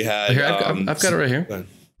 We had. Here, I've got it right here.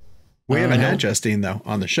 We haven't had Justine though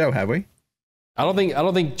on the show, have we? I don't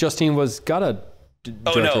think Justine got a.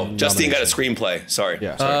 Justine got a screenplay. Sorry.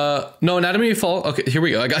 Yeah. Sorry. No, Anatomy of a Fall. Okay, here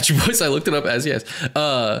we go. I got you, boys. I looked it up as yes.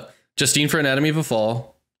 Justine for Anatomy of a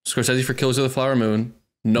Fall. Scorsese for Killers of the Flower Moon.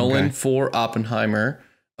 Nolan for Oppenheimer.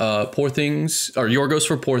 Poor Things, or Yorgos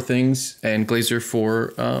for Poor Things, and Glazer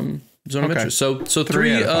for Zone of Interest. So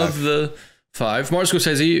three of the 5. Martin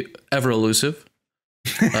Scorsese, ever elusive.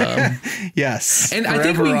 Yes, and I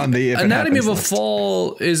think Anatomy of a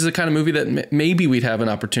Fall is the kind of movie that maybe we'd have an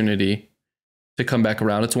opportunity to come back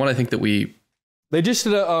around. It's one I think that they just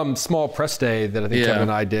did a small press day that I think Kevin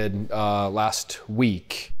and I did last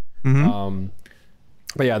week.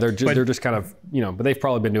 But yeah, they're just kind of, but they've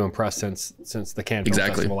probably been doing press since the Cannes Film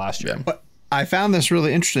Festival last year. Yeah. But I found this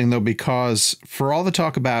really interesting though, because for all the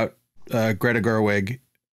talk about Greta Gerwig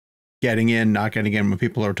getting in, not getting in, when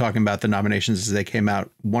people are talking about the nominations as they came out,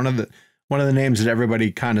 one of the names that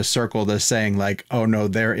everybody kind of circled as saying like, oh no,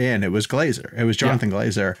 they're in. It was Glazer. It was Jonathan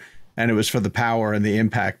Glazer, and it was for the power and the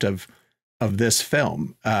impact of this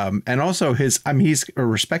film. And also he's a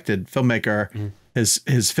respected filmmaker.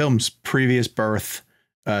 His film's previous Birth,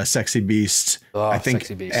 Sexy Beast, I think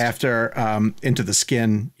after Into the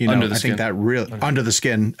Skin, Under the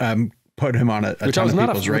Skin put him on a ton of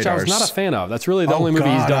people's radars. Which I was not a fan of. That's really the only movie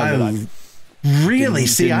he's done.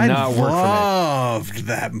 I loved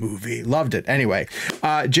that movie. Loved it. Anyway,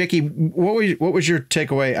 Jakey, what was your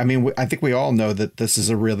takeaway? I mean, I think we all know that this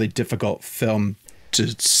is a really difficult film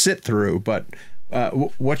to sit through, but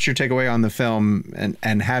what's your takeaway on the film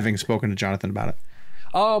and having spoken to Jonathan about it?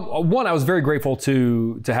 One, I was very grateful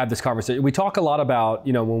to have this conversation. We talk a lot about,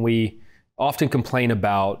 when we often complain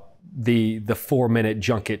about the 4-minute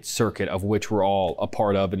junket circuit, of which we're all a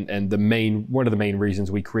part of, and one of the main reasons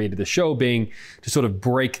we created the show being to sort of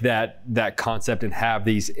break that concept and have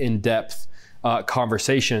these in-depth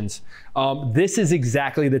conversations. This is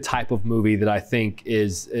exactly the type of movie that I think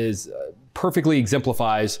is perfectly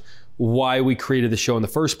exemplifies why we created the show in the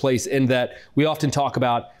first place, in that we often talk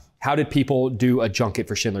about how did people do a junket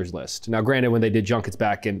for Schindler's List? Now, granted, when they did junkets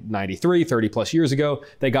back in 93, 30 plus years ago,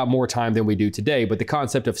 they got more time than we do today. But the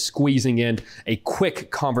concept of squeezing in a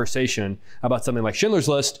quick conversation about something like Schindler's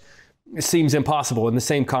List seems impossible. And the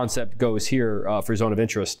same concept goes here for Zone of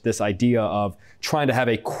Interest. This idea of trying to have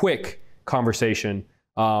a quick conversation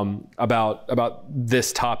about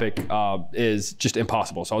this topic is just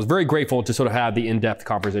impossible. So I was very grateful to sort of have the in-depth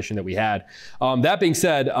conversation that we had. That being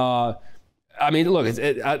said, I mean, look,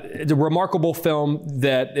 it's a remarkable film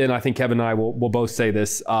that, and I think Kevin and I will both say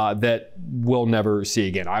this, that we'll never see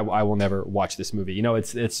again. I will never watch this movie.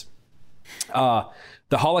 It's the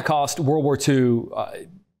Holocaust, World War II.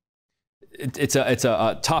 It's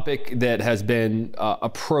a topic that has been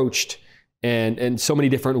approached in so many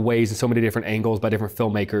different ways and so many different angles by different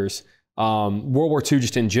filmmakers. World War II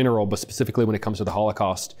just in general, but specifically when it comes to the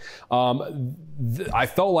Holocaust. I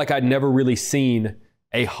felt like I'd never really seen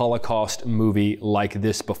a Holocaust movie like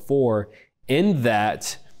this before, in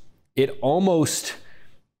that it almost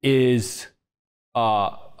is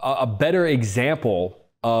a better example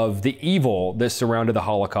of the evil that surrounded the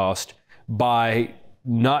Holocaust by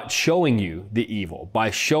not showing you the evil,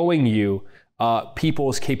 by showing you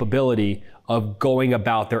people's capability of going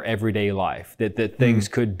about their everyday life, that things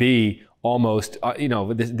could be almost,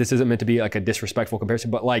 this isn't meant to be like a disrespectful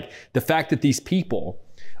comparison, but like the fact that these people,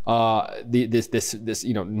 this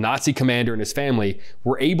Nazi commander and his family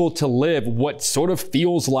were able to live what sort of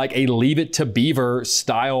feels like a Leave It to Beaver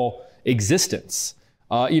style existence.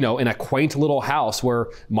 In a quaint little house where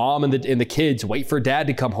mom and the kids wait for dad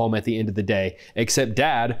to come home at the end of the day, except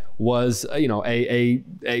dad was, a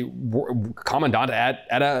commandant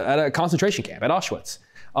at a concentration camp at Auschwitz.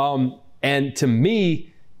 And to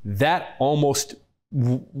me, that almost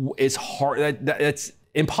is hard. That's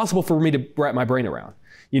impossible for me to wrap my brain around,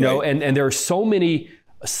 and there are so many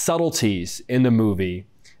subtleties in the movie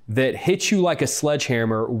that hit you like a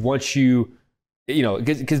sledgehammer once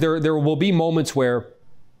because there will be moments where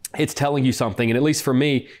it's telling you something, and at least for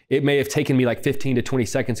me, it may have taken me like 15 to 20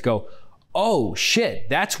 seconds to go, oh shit,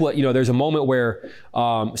 that's what, there's a moment where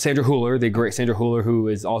Sandra Hüller, the great Sandra Hüller, who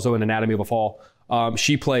is also in Anatomy of a Fall,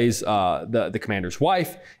 she plays the commander's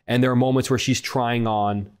wife, and there are moments where she's trying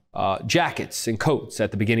on jackets and coats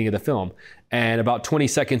at the beginning of the film. And about 20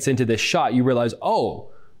 seconds into this shot, you realize,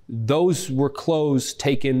 oh, those were clothes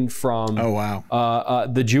taken from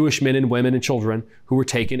the Jewish men and women and children who were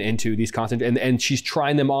taken into these concentration, and she's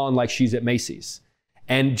trying them on like she's at Macy's.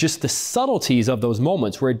 And just the subtleties of those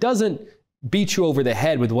moments where it doesn't beat you over the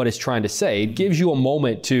head with what it's trying to say. It gives you a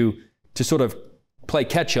moment to sort of play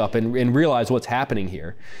catch up and realize what's happening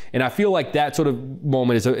here. And I feel like that sort of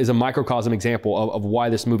moment is a microcosm example of why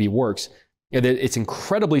this movie works. It's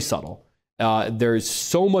incredibly subtle. There's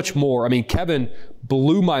so much more. I mean, Kevin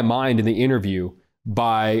blew my mind in the interview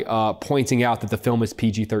by pointing out that the film is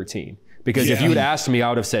PG-13. Because if you had asked me, I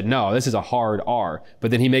would have said, no, this is a hard R.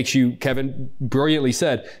 But then he makes you, Kevin brilliantly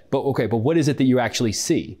said, but what is it that you actually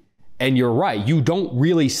see? And you're right, you don't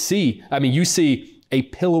really see, I mean, you see a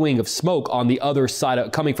pillowing of smoke on the other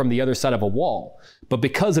side, coming from the other side of a wall. But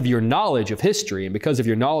because of your knowledge of history and because of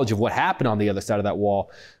your knowledge of what happened on the other side of that wall,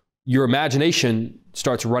 your imagination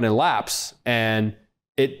starts running laps, and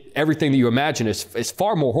everything that you imagine is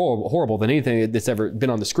far more horrible than anything that's ever been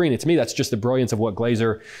on the screen. And to me, that's just the brilliance of what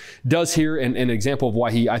Glazer does here, and an example of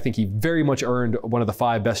why I think he very much earned one of the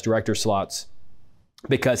 5 best director slots,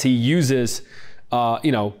 because he uses,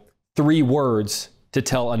 3 words to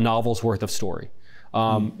tell a novel's worth of story.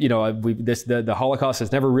 The Holocaust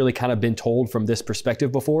has never really kind of been told from this perspective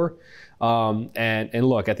before. And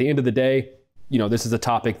look, at the end of the day, this is a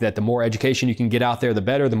topic that the more education you can get out there, the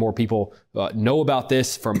better. The more people know about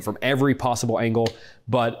this from every possible angle.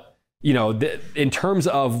 But in terms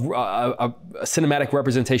of a cinematic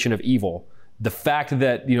representation of evil, the fact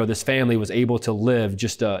that this family was able to live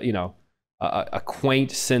just a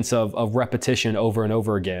quaint sense of repetition over and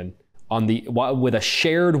over again with a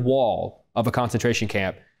shared wall of a concentration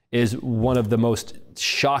camp is one of the most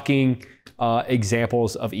shocking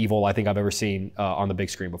examples of evil I think I've ever seen on the big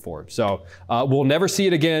screen before. So we'll never see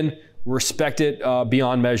it again. Respect it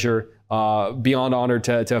beyond measure. Beyond honored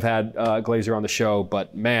to have had Glazer on the show.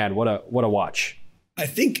 But man, what a watch. I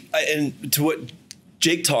think, and to what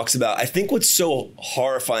Jake talks about, I think what's so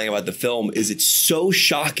horrifying about the film is it's so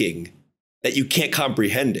shocking that you can't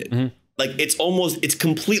comprehend it. Mm-hmm. Like it's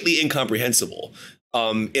completely incomprehensible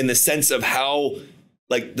in the sense of how,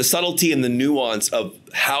 like, the subtlety and the nuance of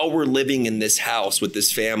how we're living in this house with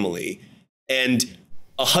this family, and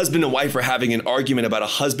a husband and wife are having an argument about a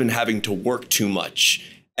husband having to work too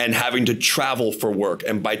much and having to travel for work.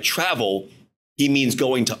 And by travel, he means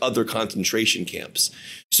going to other concentration camps.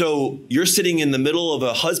 So you're sitting in the middle of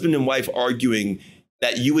a husband and wife arguing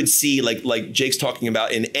that you would see, like Jake's talking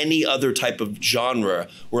about, in any other type of genre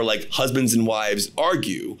where like husbands and wives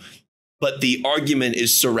argue, but the argument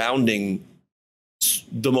is surrounding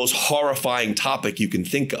the most horrifying topic you can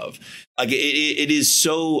think of. Like it is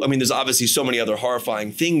so, I mean, there's obviously so many other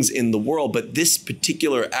horrifying things in the world, but this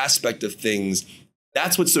particular aspect of things,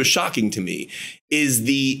 that's what's so shocking to me. Is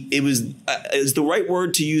the right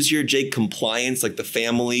word to use here, Jake, compliance, like the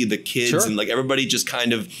family, the kids, sure, and like everybody just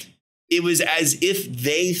kind of, it was as if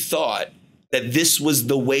they thought that this was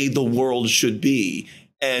the way the world should be.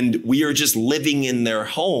 And we are just living in their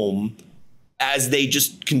home as they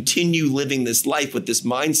just continue living this life with this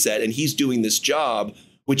mindset. And he's doing this job,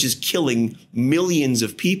 which is killing millions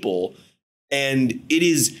of people. And it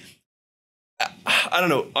is, I don't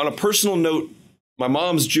know, on a personal note, my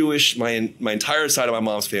mom's Jewish. My entire side of my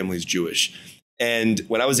mom's family is Jewish. And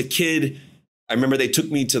when I was a kid, I remember they took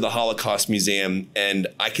me to the Holocaust Museum, and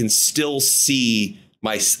I can still see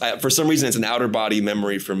for some reason, it's an outer body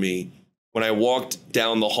memory for me. When I walked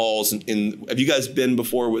down the halls have you guys been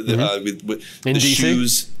before with the DC?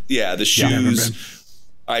 Shoes? Yeah, the shoes. Yeah,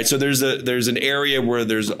 all right. So there's an area where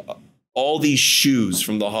there's all these shoes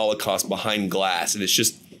from the Holocaust behind glass. And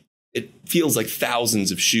it feels like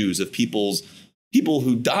thousands of shoes of people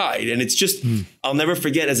who died. And it's just, I'll never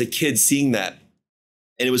forget as a kid seeing that.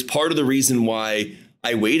 And it was part of the reason why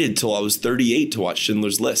I waited till I was 38 to watch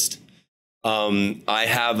Schindler's List. I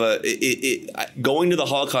have going to the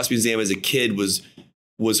Holocaust Museum as a kid was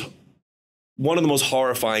one of the most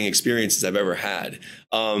horrifying experiences I've ever had.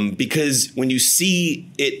 Because when you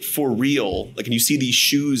see it for real, like when you see these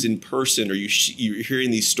shoes in person, or you're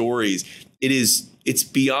hearing these stories, it's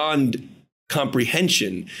beyond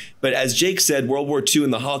comprehension. But as Jake said, World War II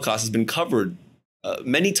and the Holocaust has been covered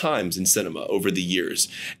many times in cinema over the years,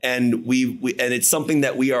 and and it's something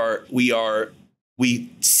that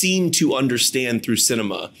we seem to understand through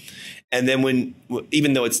cinema. And then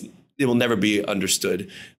even though it will never be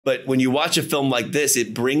understood, but when you watch a film like this,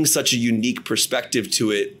 it brings such a unique perspective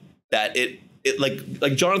to it that it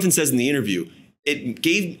like Jonathan says in the interview, it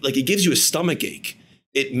gives you a stomach ache.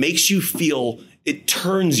 It makes you feel, it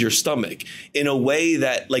turns your stomach in a way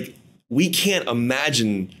that, like, we can't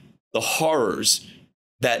imagine the horrors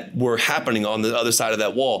that were happening on the other side of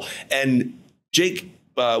that wall. And Jake,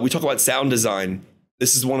 we talk about sound design.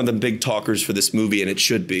 This is one of the big talkers for this movie, and it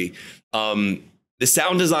should be. The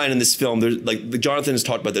sound design in this film, there's like Jonathan has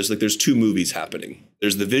talked about this, like there's two movies happening.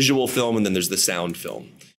 There's the visual film and then there's the sound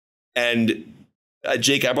film. And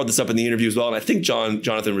Jake, I brought this up in the interview as well, and I think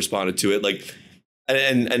Jonathan responded to it. Like,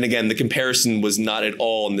 and again, the comparison was not at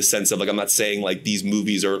all in the sense of like, I'm not saying like these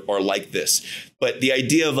movies are like this, but the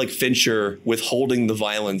idea of like Fincher withholding the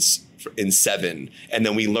violence in Seven, and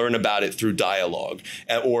then we learn about it through dialogue,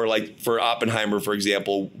 or like for Oppenheimer, for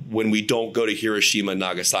example, when we don't go to Hiroshima and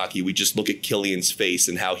Nagasaki, we just look at Cillian's face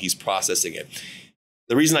and how he's processing it.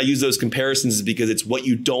 The reason I use those comparisons is because it's what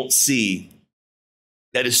you don't see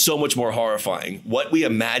that is so much more horrifying. What we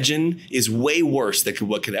imagine is way worse than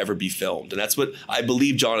what could ever be filmed. And that's what I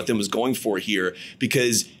believe Jonathan was going for here,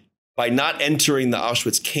 because by not entering the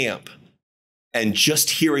Auschwitz camp and just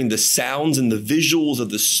hearing the sounds and the visuals of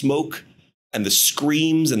the smoke and the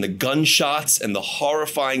screams and the gunshots and the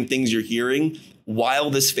horrifying things you're hearing while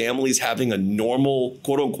this family is having a normal,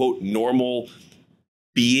 quote unquote, normal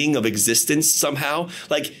being of existence somehow.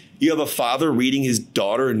 Like, you have a father reading his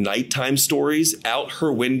daughter nighttime stories. Out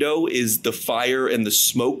her window is the fire and the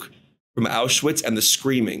smoke from Auschwitz and the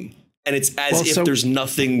screaming. And it's as if there's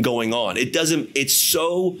nothing going on. It's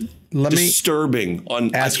so disturbing.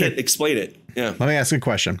 I can't explain it. Yeah. Let me ask a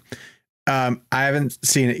question. I haven't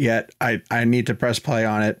seen it yet. I need to press play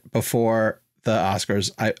on it before the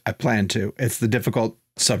Oscars. I plan to. It's the difficult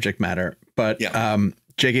subject matter. But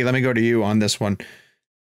Jakey, let me go to you on this one.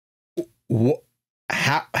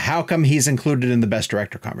 How come he's included in the best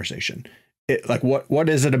director conversation? What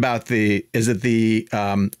is it about is it the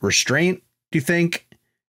restraint, do you think?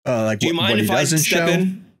 Do you mind if I step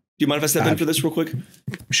in? Do you mind if I step in for this real quick?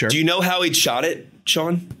 Sure. Do you know how he'd shot it,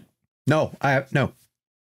 Sean? No, no.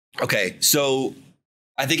 Okay, so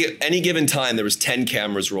I think at any given time there was 10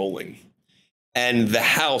 cameras rolling, and the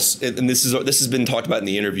house, and this has been talked about in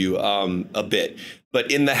the interview a bit, but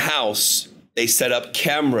in the house they set up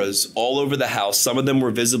cameras all over the house. Some of them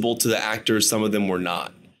were visible to the actors, some of them were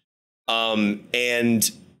not. And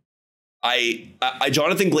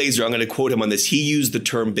Jonathan Glazer, I'm going to quote him on this. He used the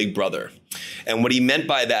term "Big Brother," and what he meant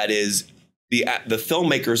by that is the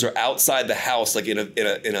filmmakers are outside the house, like in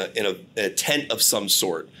a tent of some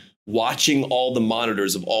sort, watching all the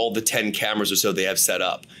monitors of all the 10 cameras or so they have set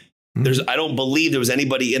up. I don't believe there was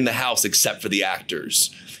anybody in the house except for the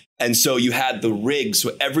actors. And so you had the rig,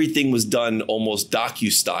 so everything was done almost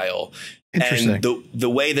docu-style. And the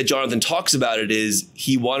way that Jonathan talks about it is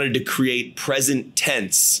he wanted to create present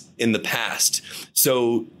tense in the past.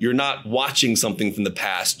 So you're not watching something from the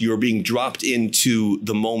past, you're being dropped into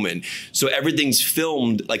the moment. So everything's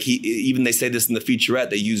filmed, like even they say this in the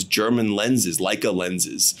featurette, they use German lenses, Leica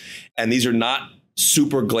lenses. And these are not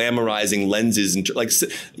super glamorizing lenses. And like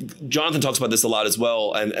Jonathan talks about this a lot as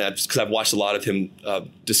well. And because I've watched a lot of him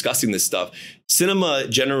discussing this stuff, cinema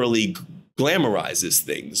generally glamorizes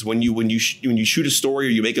things. When you shoot a story or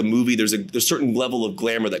you make a movie, there's a certain level of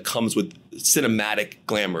glamour that comes with cinematic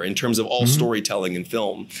glamour in terms of all storytelling in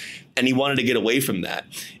film. And he wanted to get away from that.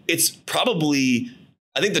 It's probably,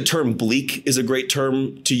 I think the term bleak is a great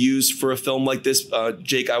term to use for a film like this,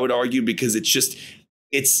 Jake, I would argue, because it's just,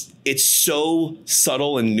 it's so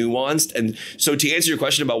subtle and nuanced. And so to answer your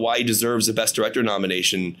question about why he deserves a Best Director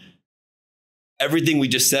nomination, everything we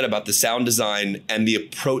just said about the sound design and the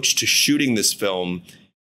approach to shooting this film.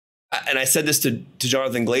 And I said this to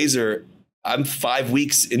Jonathan Glazer, I'm 5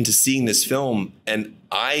 weeks into seeing this film and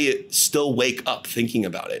I still wake up thinking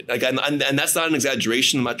about it. Like, and that's not an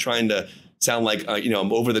exaggeration. I'm not trying to sound like,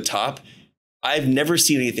 I'm over the top. I've never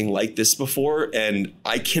seen anything like this before. And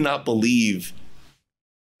I cannot believe.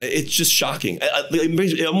 It's just shocking.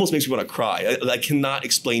 It almost makes me want to cry. I cannot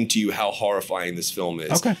explain to you how horrifying this film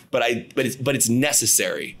is. Okay. But it's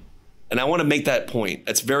necessary. And I want to make that point.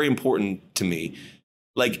 That's very important to me.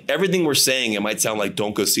 Like everything we're saying, it might sound like,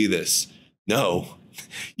 don't go see this. No,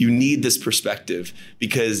 you need this perspective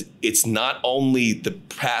because it's not only the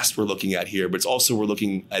past we're looking at here, but it's also we're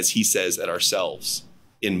looking, as he says, at ourselves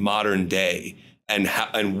in modern day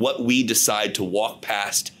and what we decide to walk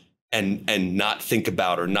past and not think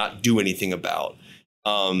about or not do anything about.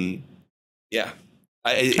 Yeah.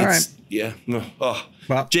 Yeah. Oh.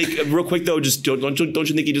 Well, Jake, real quick though, just don't you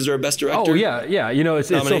think he deserves Best Director? Oh yeah. Yeah. It's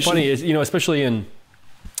so funny is, especially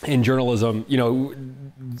in journalism,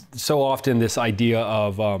 so often this idea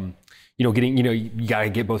of, getting, you gotta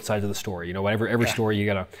get both sides of the story, every story you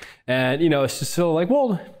gotta, and, it's just so like,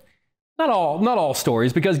 well, not all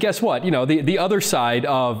stories, because guess what, the other side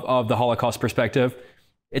of the Holocaust perspective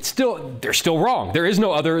they're still wrong. There is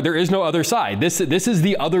no other side. This is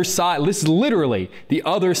the other side. This is literally the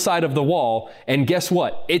other side of the wall. And guess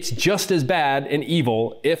what? It's just as bad and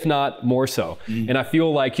evil, if not more so. And I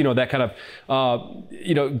feel like, that kind of,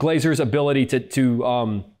 Glazer's ability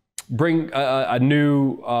to bring a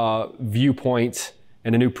new viewpoint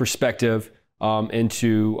and a new perspective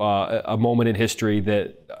into a moment in history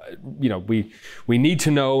that, we need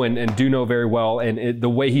to know and do know very well. And the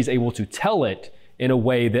way he's able to tell it in a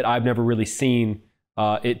way that I've never really seen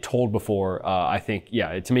it told before. I think,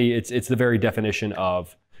 to me, it's the very definition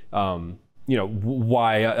of,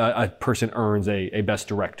 why a person earns a Best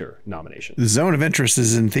Director nomination. The Zone of Interest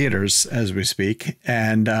is in theaters as we speak,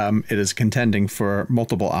 and it is contending for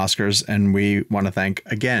multiple Oscars. And we want to thank,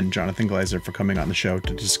 again, Jonathan Glazer for coming on the show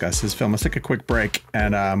to discuss his film. Let's take a quick break,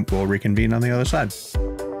 and we'll reconvene on the other side.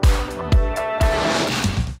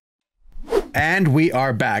 And we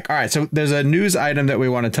are back. All right, so there's a news item that we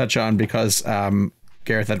want to touch on because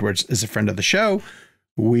Gareth Edwards is a friend of the show.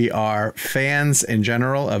 We are fans in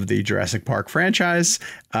general of the Jurassic Park franchise.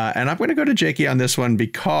 And I'm going to go to Jakey on this one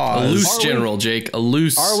because... A loose general, Jake. A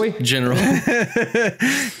loose general.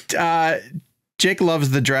 Jake loves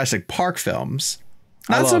the Jurassic Park films.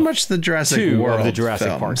 Not so much the Jurassic World of the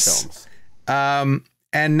Jurassic Park films.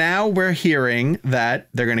 And now we're hearing that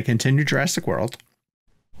they're going to continue Jurassic World.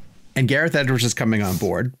 And Gareth Edwards is coming on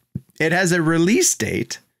board. It has a release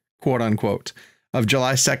date, quote unquote, of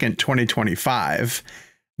July 2nd, 2025.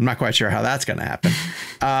 I'm not quite sure how that's going to happen.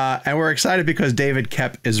 And we're excited because David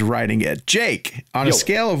Koepp is writing it. Jake, on a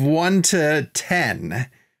scale of 1 to 10,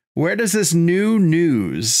 where does this new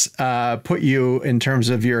news put you in terms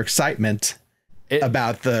of your excitement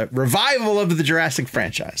about the revival of the Jurassic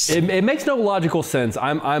franchise? It makes no logical sense.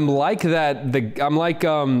 I'm like that. I'm like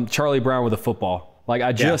Charlie Brown with a football. Like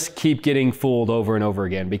I just keep getting fooled over and over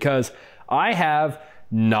again because I have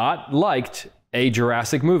not liked a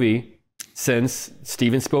Jurassic movie since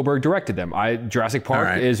Steven Spielberg directed them. Jurassic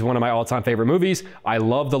Park is one of my all-time favorite movies. I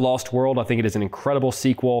love The Lost World. I think it is an incredible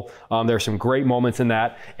sequel. There are some great moments in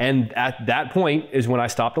that. And at that point is when I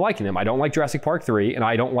stopped liking them. I don't like Jurassic Park 3, and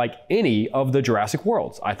I don't like any of the Jurassic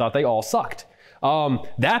Worlds. I thought they all sucked.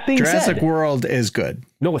 That being said, Jurassic World is good.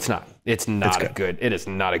 No, it's not. It's not good. It is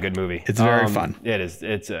not a good movie. It's very fun. It is.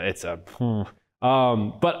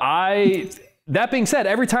 That being said,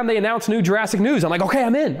 every time they announce new Jurassic news, I'm like, okay,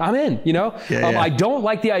 I'm in. I don't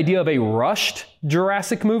like the idea of a rushed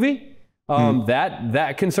Jurassic movie.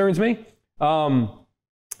 That concerns me.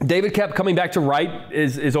 David Koepp coming back to write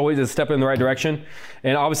is always a step in the right direction.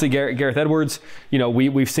 And obviously Gareth Edwards,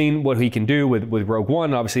 we've seen what he can do with Rogue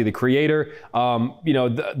One, obviously the creator.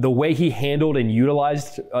 The way he handled and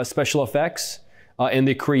utilized special effects and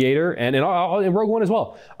the creator and in Rogue One as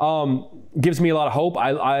well gives me a lot of hope.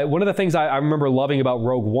 One of the things I remember loving about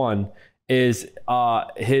Rogue One is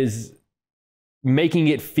his making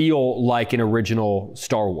it feel like an original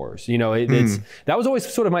Star Wars. That was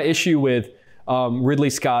always sort of my issue with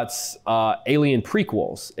Ridley Scott's Alien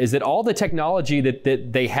prequels, is that all the technology that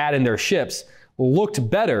they had in their ships looked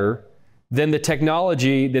better than the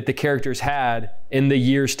technology that the characters had in the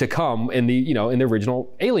years to come in the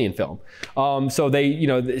original Alien film.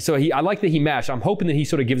 I like that he matched. I'm hoping that he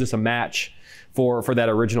sort of gives us a match for that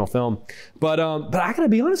original film. But I gotta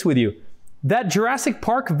be honest with you, that Jurassic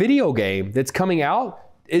Park video game that's coming out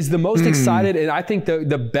is the most excited, and I think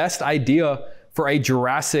the best idea for a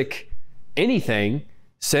Jurassic anything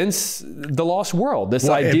since The Lost World.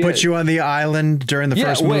 It puts you on the island during the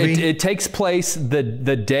first movie? It takes place the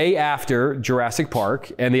day after Jurassic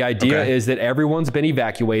Park, and the idea is that everyone's been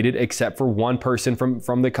evacuated except for one person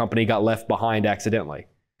from the company got left behind accidentally.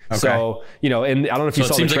 Okay. So, and I don't know if you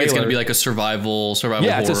saw the trailer. It seems like it's going to be like a survival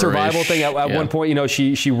Yeah, it's a survival thing. At one point,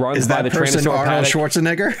 she runs by the Tyrannosaur Arnold paddock.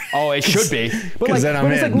 Schwarzenegger? Oh, it should be. But it's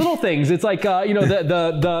like little things. It's like,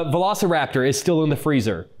 the Velociraptor is still in the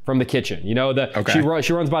freezer from the kitchen. She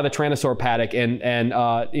runs by the Tyrannosaur paddock, and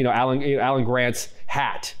Alan Grant's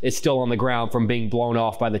hat is still on the ground from being blown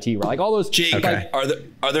off by the T-Rex. Like all those. Jake,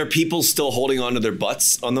 are there people still holding on to their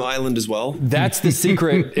butts on the island as well? That's the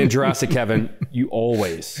secret in Jurassic, Kevin. You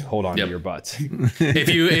always hold on to your butts. If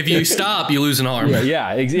you stop, you lose an arm.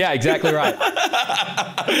 Yeah, exactly right.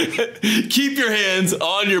 Keep your hands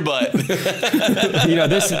on your butt.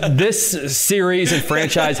 This series and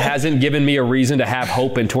franchise hasn't given me a reason to have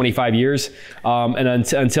hope in 25 years. And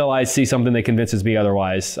until I see something that convinces me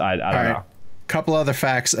otherwise, I don't know. Couple other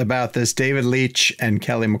facts about this. David Leitch and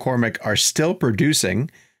Kelly McCormick are still producing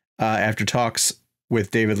after talks with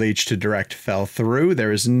David Leitch to direct fell through.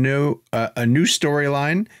 There is a new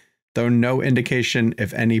storyline, though no indication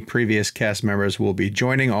if any previous cast members will be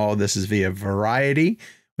joining. All of this is via Variety.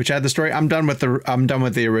 which had the story. I'm done with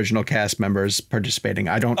the original cast members participating.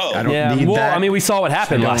 I don't need that. I mean, we saw what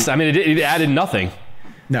happened last. I mean, it added nothing.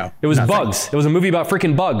 No, it was bugs. It was a movie about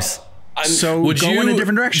freaking bugs. Would go you, in a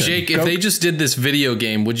different direction. Jake, if they just did this video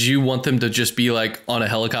game, would you want them to just be like on a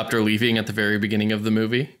helicopter leaving at the very beginning of the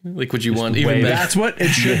movie? Like, would you want even better? That's what it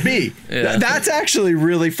should be. Yeah. That's actually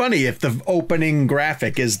really funny if the opening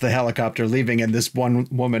graphic is the helicopter leaving and this one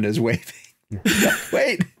woman is waving.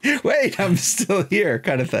 wait, I'm still here,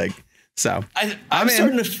 kind of thing. So I'm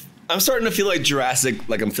starting to feel like Jurassic,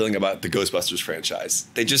 like I'm feeling about the Ghostbusters franchise.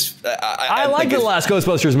 They just I like the last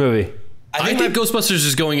Ghostbusters movie. I think Ghostbusters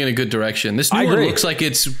is going in a good direction. This new one looks like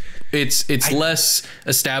it's less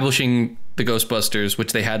establishing the Ghostbusters,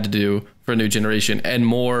 which they had to do for a new generation, and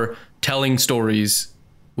more telling stories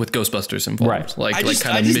with Ghostbusters involved. Right. Like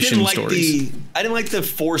kind of mission stories. I didn't like the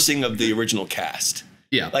forcing of the original cast.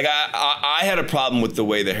 Yeah. Like I had a problem with the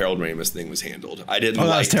way the Harold Ramis thing was handled. I didn't like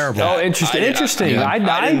that was terrible. that. Oh, interesting. I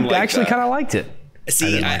actually kind of liked it.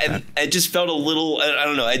 See, it just felt a little, I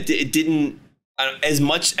don't know. It didn't, as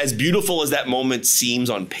much as beautiful as that moment seems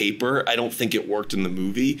on paper, I don't think it worked in the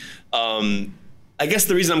movie. I guess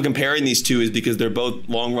the reason I'm comparing these two is because they're both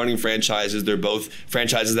long-running franchises. They're both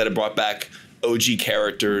franchises that have brought back OG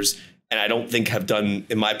characters, and I don't think have done,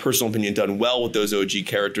 in my personal opinion, done well with those OG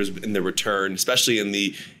characters in the return, especially in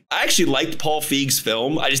the. I actually liked Paul Feig's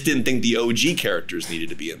film. I just didn't think the OG characters needed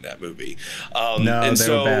to be in that movie. No, they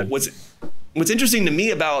were bad. What's interesting to me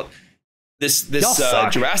about this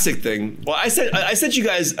Jurassic thing. Well, I said you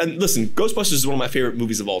guys, and listen, Ghostbusters is one of my favorite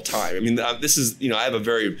movies of all time. I mean, this is, I have a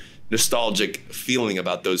very nostalgic feeling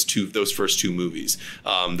about those first two movies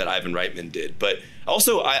that Ivan Reitman did. But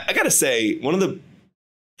also, I got to say, one of the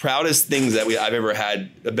proudest things that I've ever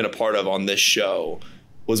been a part of on this show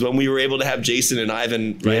was when we were able to have Jason and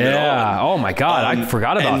Ivan Reitman on. Oh my God, I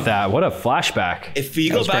forgot about that. What a flashback. If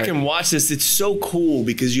you go back and watch this, it's so cool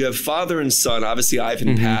because you have father and son. Obviously,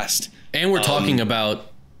 Ivan passed. And we're talking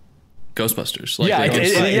about Ghostbusters.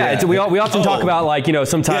 We often talk about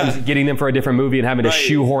sometimes getting them for a different movie and having to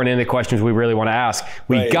shoehorn in the questions we really want to ask.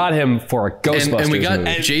 We got him for a Ghostbusters and we got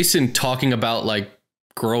movie. Jason talking about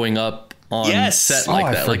growing up on set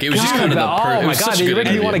like that. Like it was just kind of oh my God, you make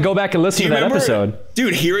me want to go back and listen to that episode.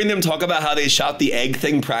 Dude, hearing them talk about how they shot the egg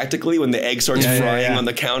thing practically when the egg starts frying on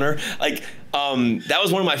the counter, that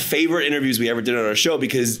was one of my favorite interviews we ever did on our show,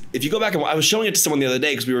 because if you go back and I was showing it to someone the other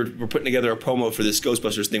day because we're putting together a promo for this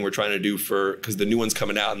Ghostbusters thing we're trying to do because the new one's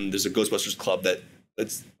coming out and there's a Ghostbusters club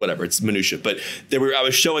it's whatever, it's minutia. But I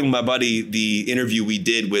was showing my buddy the interview we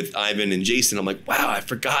did with Ivan and Jason. I'm like, wow, I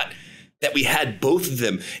forgot that we had both of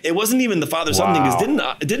them. It wasn't even the father-son thing,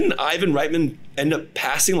 because didn't Ivan Reitman end up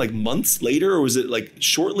passing months later, or was it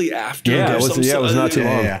shortly after? Yeah, it was not too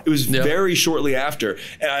long. It was very shortly after.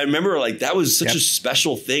 And I remember that was such a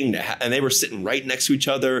special thing and they were sitting right next to each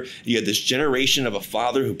other. You had this generation of a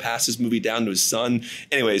father who passed his movie down to his son.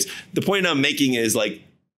 Anyways, the point I'm making is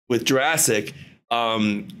with Jurassic,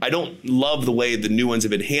 I don't love the way the new ones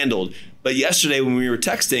have been handled. But yesterday when we were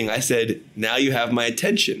texting, I said, now you have my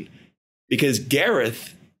attention. Because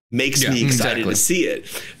Gareth makes me excited to see it.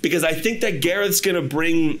 Because I think that Gareth's going to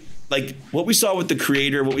bring, what we saw with The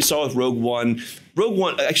Creator, what we saw with Rogue One. Rogue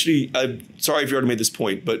One, actually, I'm sorry if you already made this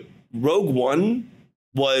point, but Rogue One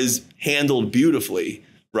was handled beautifully,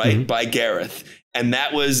 by Gareth. And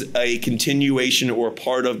that was a continuation or a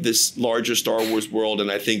part of this larger Star Wars world. And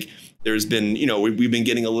I think there's been, we've been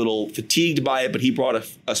getting a little fatigued by it, but he brought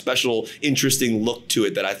a special, interesting look to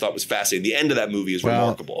it that I thought was fascinating. The end of that movie is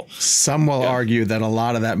remarkable. Some will argue that a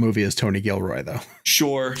lot of that movie is Tony Gilroy, though.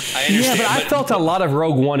 Sure, I understand. Yeah, but I felt a lot of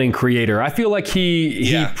Rogue One in Creator. I feel like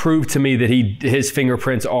he proved to me that his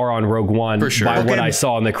fingerprints are on Rogue One by what I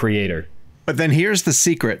saw in The Creator. But then here's the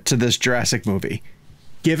secret to this Jurassic movie.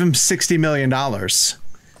 Give him $60 million.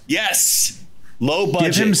 Yes. Low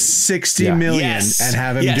budget. Give him $60 million and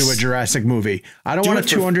have him do a Jurassic movie. I don't want a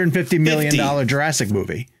 $250 million Jurassic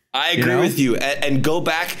movie. I agree with you. And go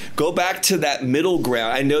back to that middle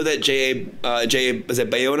ground. I know that was it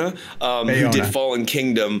Bayona, who did Fallen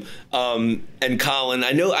Kingdom, and Colin.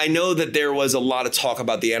 I know that there was a lot of talk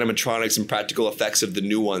about the animatronics and practical effects of the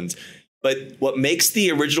new ones. But what makes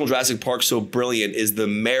the original Jurassic Park so brilliant is the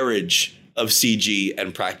marriage of CG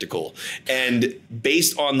and practical. And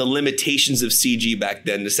based on the limitations of CG back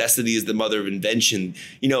then, necessity is the mother of invention.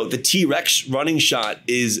 The T-Rex running shot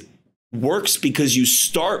works because you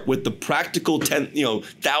start with the practical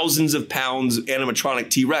thousands of pounds animatronic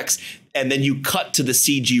T-Rex, and then you cut to the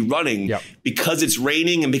CG running. Because it's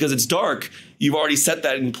raining and because it's dark, you've already set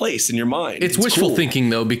that in place in your mind. It's wishful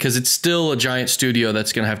thinking though, because it's still a giant studio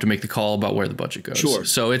that's going to have to make the call about where the budget goes. Sure.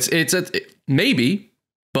 So it's maybe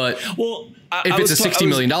But if it's a $60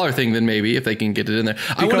 million thing, then maybe if they can get it in there.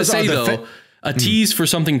 I want to say though, a tease for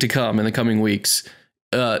something to come in the coming weeks.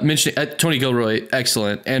 Mentioning Tony Gilroy,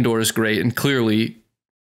 excellent. Andor is great, and clearly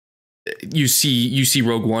you see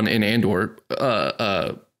Rogue One in Andor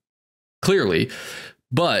clearly.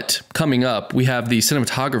 But coming up, we have the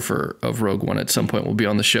cinematographer of Rogue One at some point will be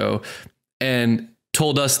on the show and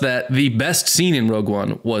told us that the best scene in Rogue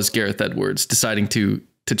One was Gareth Edwards deciding to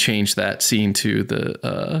change that scene to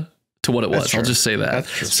to what it was. I'll just say that. That's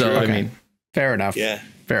true. So Okay. I mean, fair enough. Yeah.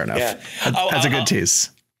 Fair enough. Yeah. That's a good tease.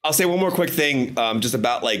 I'll say one more quick thing, just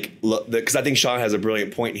about because I think Sean has a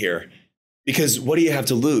brilliant point here. Because what do you have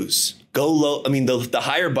to lose? Go low. I mean, the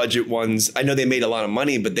higher budget ones, I know they made a lot of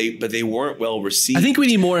money, but they weren't well received. I think we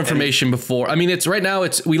need more information before. I mean,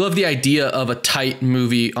 we love the idea of a tight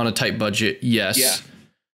movie on a tight budget. Yes. Yeah.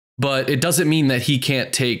 But it doesn't mean that he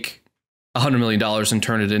can't take $100 million and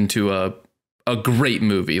turn it into a great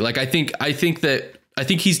movie. Like, I think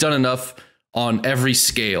he's done enough on every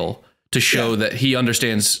scale to show that he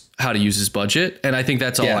understands how to use his budget. And I think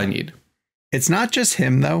that's all I need. It's not just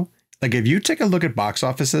him though. Like if you take a look at box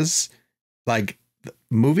offices, like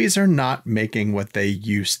movies are not making what they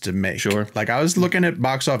used to make. Sure. Like I was looking at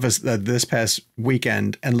box office this past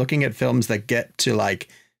weekend and looking at films that get to like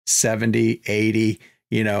 70, 80,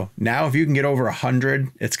 now if you can get over 100,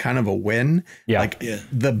 it's kind of a win. Yeah.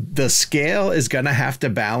 The scale is going to have to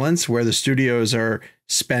balance where the studios are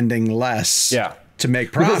spending less to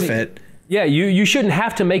make profit. You shouldn't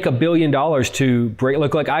have to make $1 billion to break.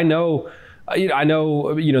 Look, like I know,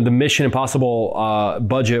 the Mission Impossible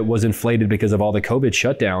budget was inflated because of all the COVID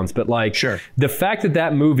shutdowns, but the fact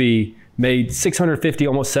that movie made $650,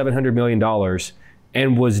 almost $700 million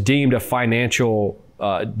and was deemed a financial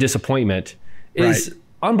disappointment is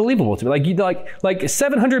unbelievable to me. Like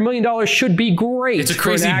 $700 million should be great. It's a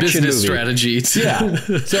crazy business strategy. Yeah.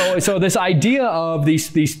 So this idea of these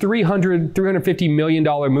 $350 million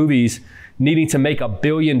movies needing to make $1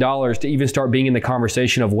 billion to even start being in the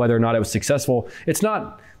conversation of whether or not it was successful. It's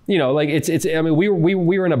not, we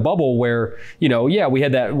were in a bubble where, we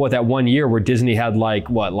had that 1 year where Disney had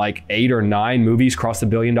 8 or 9 movies cross the $1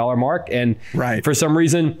 billion mark. And for some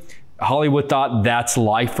reason, Hollywood thought that's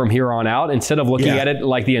life from here on out. Instead of looking at it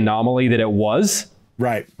like the anomaly that it was.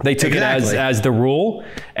 Right. They took it as the rule.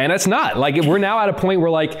 And it's not. Like we're now at a point where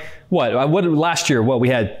what last year, we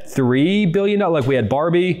had $3 billion, we had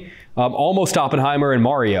Barbie, almost Oppenheimer and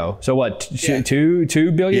Mario. So what,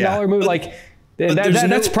 $2 billion movie?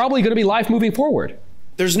 That's probably going to be life moving forward.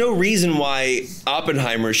 There's no reason why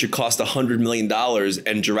Oppenheimer should cost $100 million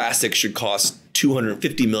and Jurassic should cost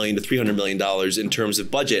 $250 million to $300 million in terms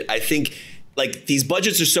of budget. I think these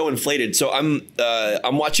budgets are so inflated. So I'm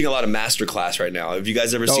watching a lot of Masterclass right now. Have you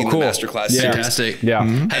guys ever seen the Masterclass series? Fantastic. Yeah.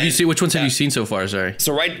 Mm-hmm. Have you seen which ones have you seen so far? Sorry.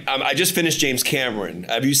 So I just finished James Cameron.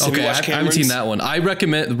 Have you watched Cameron's? I haven't seen that one. I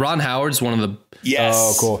recommend Ron Howard's one of the. Yes.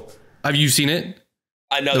 Oh, cool. Have you seen it?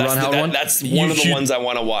 I know that's one of the ones I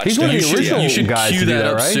want to watch. He's one of the original You should guys cue that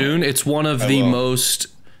up right? soon. It's one of the most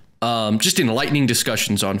just enlightening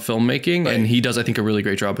discussions on filmmaking, and he does, I think, a really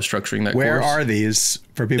great job of structuring that. Where course. are these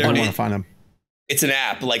for people who want to find them? It's an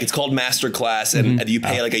app, it's called Masterclass, and you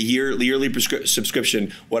pay a yearly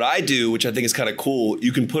subscription. What I do, which I think is kind of cool,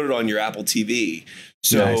 you can put it on your Apple TV.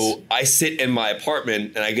 So I sit in my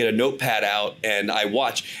apartment and I get a notepad out and I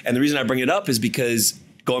watch. And the reason I bring it up is because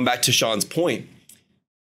going back to Sean's point,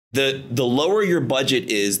 the lower your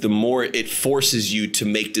budget is, the more it forces you to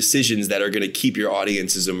make decisions that are going to keep your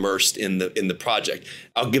audiences immersed in the project.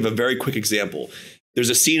 I'll give a very quick example. There's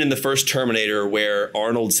a scene in the first Terminator where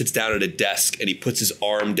Arnold sits down at a desk and he puts his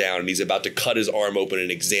arm down and he's about to cut his arm open and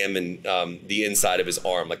examine the inside of his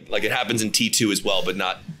arm. Like it happens in T2 as well, but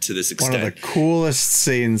not to this extent. One of the coolest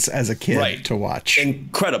scenes as a kid to watch.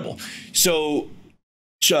 Incredible. So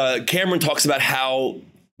Cameron talks about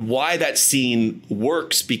why that scene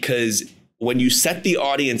works, because when you set the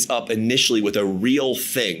audience up initially with a real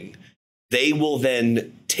thing, they will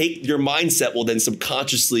then your mindset will then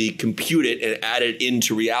subconsciously compute it and add it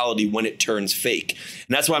into reality when it turns fake.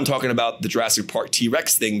 And that's why I'm talking about the Jurassic Park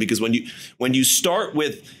T-Rex thing, because when you start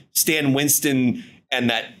with Stan Winston and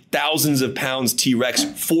that thousands of pounds T-Rex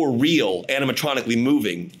for real, animatronically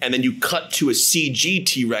moving, and then you cut to a CG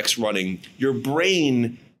T-Rex running, your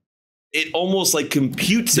brain, it almost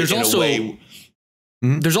computes it in a way.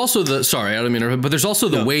 There's also sorry, I don't mean, but there's also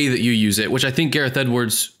the way that you use it, which I think Gareth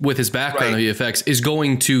Edwards, with his background in VFX, is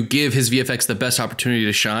going to give his VFX the best opportunity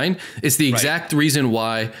to shine. It's the exact reason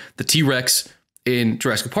why the T-Rex in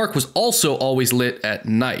Jurassic Park was also always lit at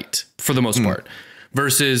night for the most part,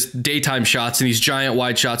 versus daytime shots and these giant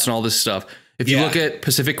wide shots and all this stuff. If you look at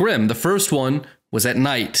Pacific Rim, the first one was at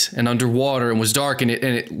night and underwater and was dark, and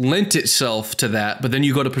it lent itself to that. But then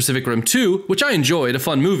you go to Pacific Rim 2, which I enjoyed, a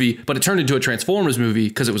fun movie, but it turned into a Transformers movie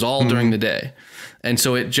because it was all during the day. And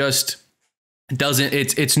so it just doesn't,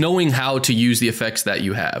 it's knowing how to use the effects that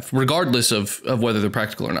you have, regardless of whether they're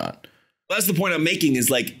practical or not. Well, that's the point I'm making is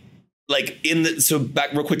like so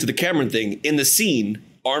back real quick to the Cameron thing. In the scene,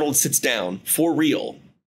 Arnold sits down for real.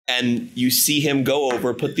 And you see him go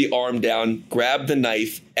over, put the arm down, grab the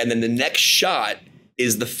knife, and then the next shot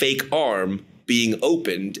is the fake arm being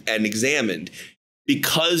opened and examined.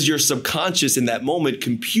 Because your subconscious in that moment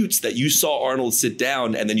computes that you saw Arnold sit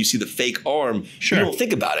down and then you see the fake arm, you don't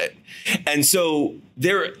think about it. And so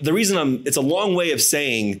the reason it's a long way of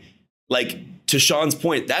saying, like, to Sean's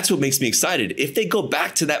point, that's what makes me excited. If they go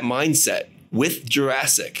back to that mindset with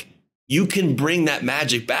Jurassic, you can bring that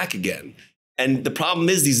magic back again. And the problem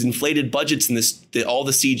is these inflated budgets and all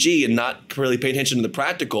the CG and not really paying attention to the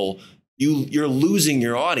practical, you're losing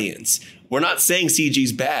your audience. We're not saying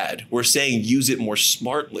CG's bad. We're saying use it more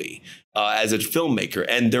smartly as a filmmaker.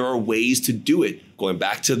 And there are ways to do it, going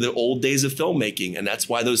back to the old days of filmmaking. And that's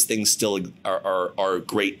why those things still are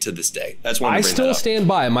great to this day. That's why I still stand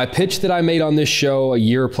by my pitch that I made on this show a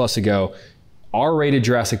year plus ago. R-rated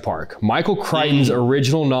Jurassic Park. Michael Crichton's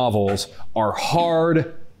original novels are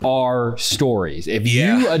hard are stories. If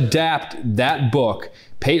you adapt that book,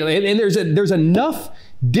 and there's enough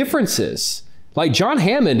differences. Like John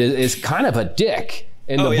Hammond is kind of a dick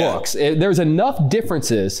in the books. There's enough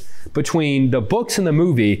differences between the books and the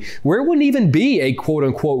movie where it wouldn't even be a quote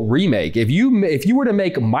unquote remake. If you were to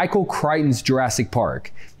make Michael Crichton's Jurassic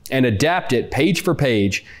Park and adapt it page for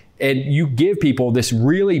page, and you give people this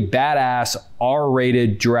really badass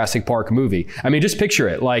R-rated Jurassic Park movie. I mean, just picture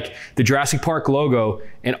it, like the Jurassic Park logo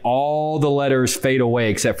and all the letters fade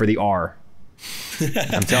away except for the R.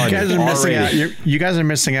 I'm telling you guys are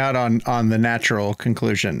missing out on the natural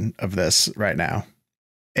conclusion of this right now.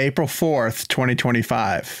 April 4th,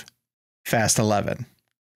 2025, Fast 11.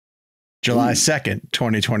 July 2nd,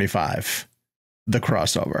 2025, the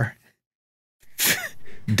crossover.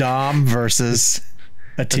 Dom versus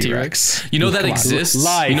a T-Rex. You know that exists.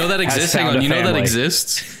 You know that exists. Hang on. You know that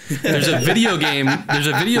exists. There's a video game. There's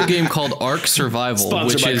a video game called Ark Survival,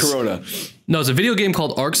 sponsored by Corona. No, it's a video game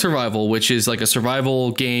called Ark Survival, which is like a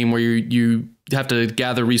survival game where you have to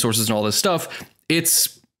gather resources and all this stuff.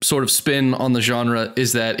 Its sort of spin on the genre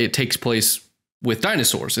is that it takes place with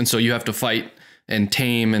dinosaurs, and so you have to fight and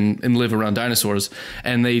tame and live around dinosaurs.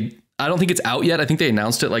 And I don't think it's out yet. I think they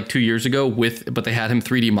announced it like 2 years ago but they had him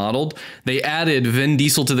 3D modeled. They added Vin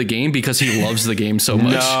Diesel to the game because he loves the game so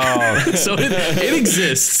much. No. So it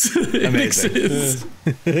exists. It exists.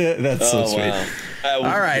 That's so sweet.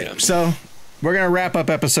 Wow. All right. So we're going to wrap up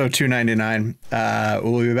episode 299.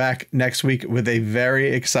 We'll be back next week with a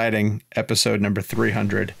very exciting episode number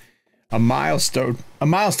 300. A milestone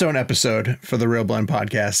episode for the ReelBlend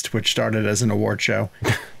podcast, which started as an award show.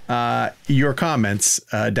 Your comments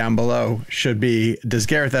down below should be, does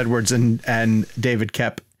Gareth Edwards and David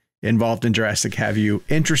Koepp involved in Jurassic have you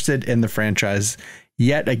interested in the franchise?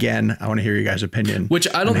 Yet again, I want to hear your guys' opinion. Which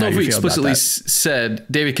I don't know if we explicitly said.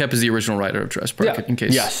 David Koepp is the original writer of Jurassic Park, in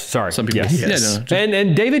case. Yes, sorry. Some people. Yes. Yeah, no,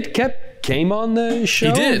 and David Koepp came on the show.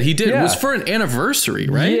 He did. Yeah. It was for an anniversary,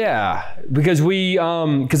 right? Yeah, because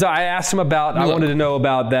because I asked him about, I wanted to know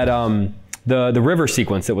about that, the river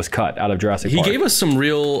sequence that was cut out of Jurassic Park. He gave us some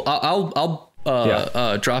real,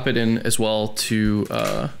 I'll drop it in as well to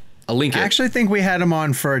a link. I actually think we had him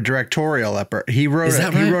on for a directorial effort. He wrote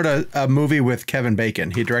a movie with Kevin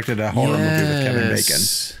Bacon. He directed a horror movie with Kevin Bacon.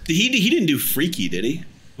 He didn't do Freaky, did he?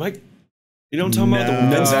 Mike? You know what I'm talking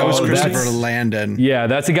about? That was Christopher Landon. Yeah,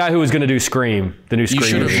 that's the guy who was going to do Scream, the new Scream. You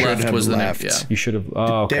should have left was the name. Yeah. You should have.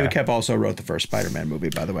 Oh, okay. David Koepp also wrote the first Spider-Man movie,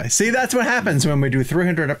 by the way. See, that's what happens when we do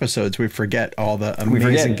 300 episodes. We forget all the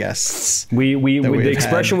amazing guests. The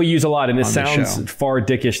expression we use a lot, and it sounds far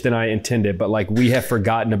dickish than I intended, but like we have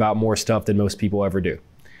forgotten about more stuff than most people ever do.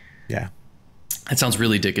 Yeah. It sounds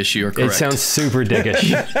really dickish. You are correct. It sounds super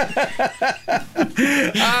dickish.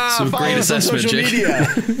 Great assessment, Jake. Media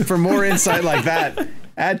for more insight like that.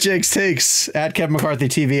 At Jake's Takes, at Kevin McCarthy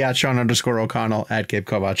TV, at Sean_O'Connell, at Gabe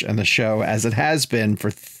Kovach, and the show, as it has been for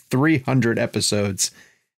 300 episodes,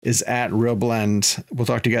 is at ReelBlend. We'll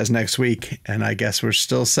talk to you guys next week, and I guess we're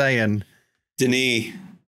still saying, Denis.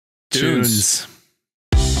 Tunes.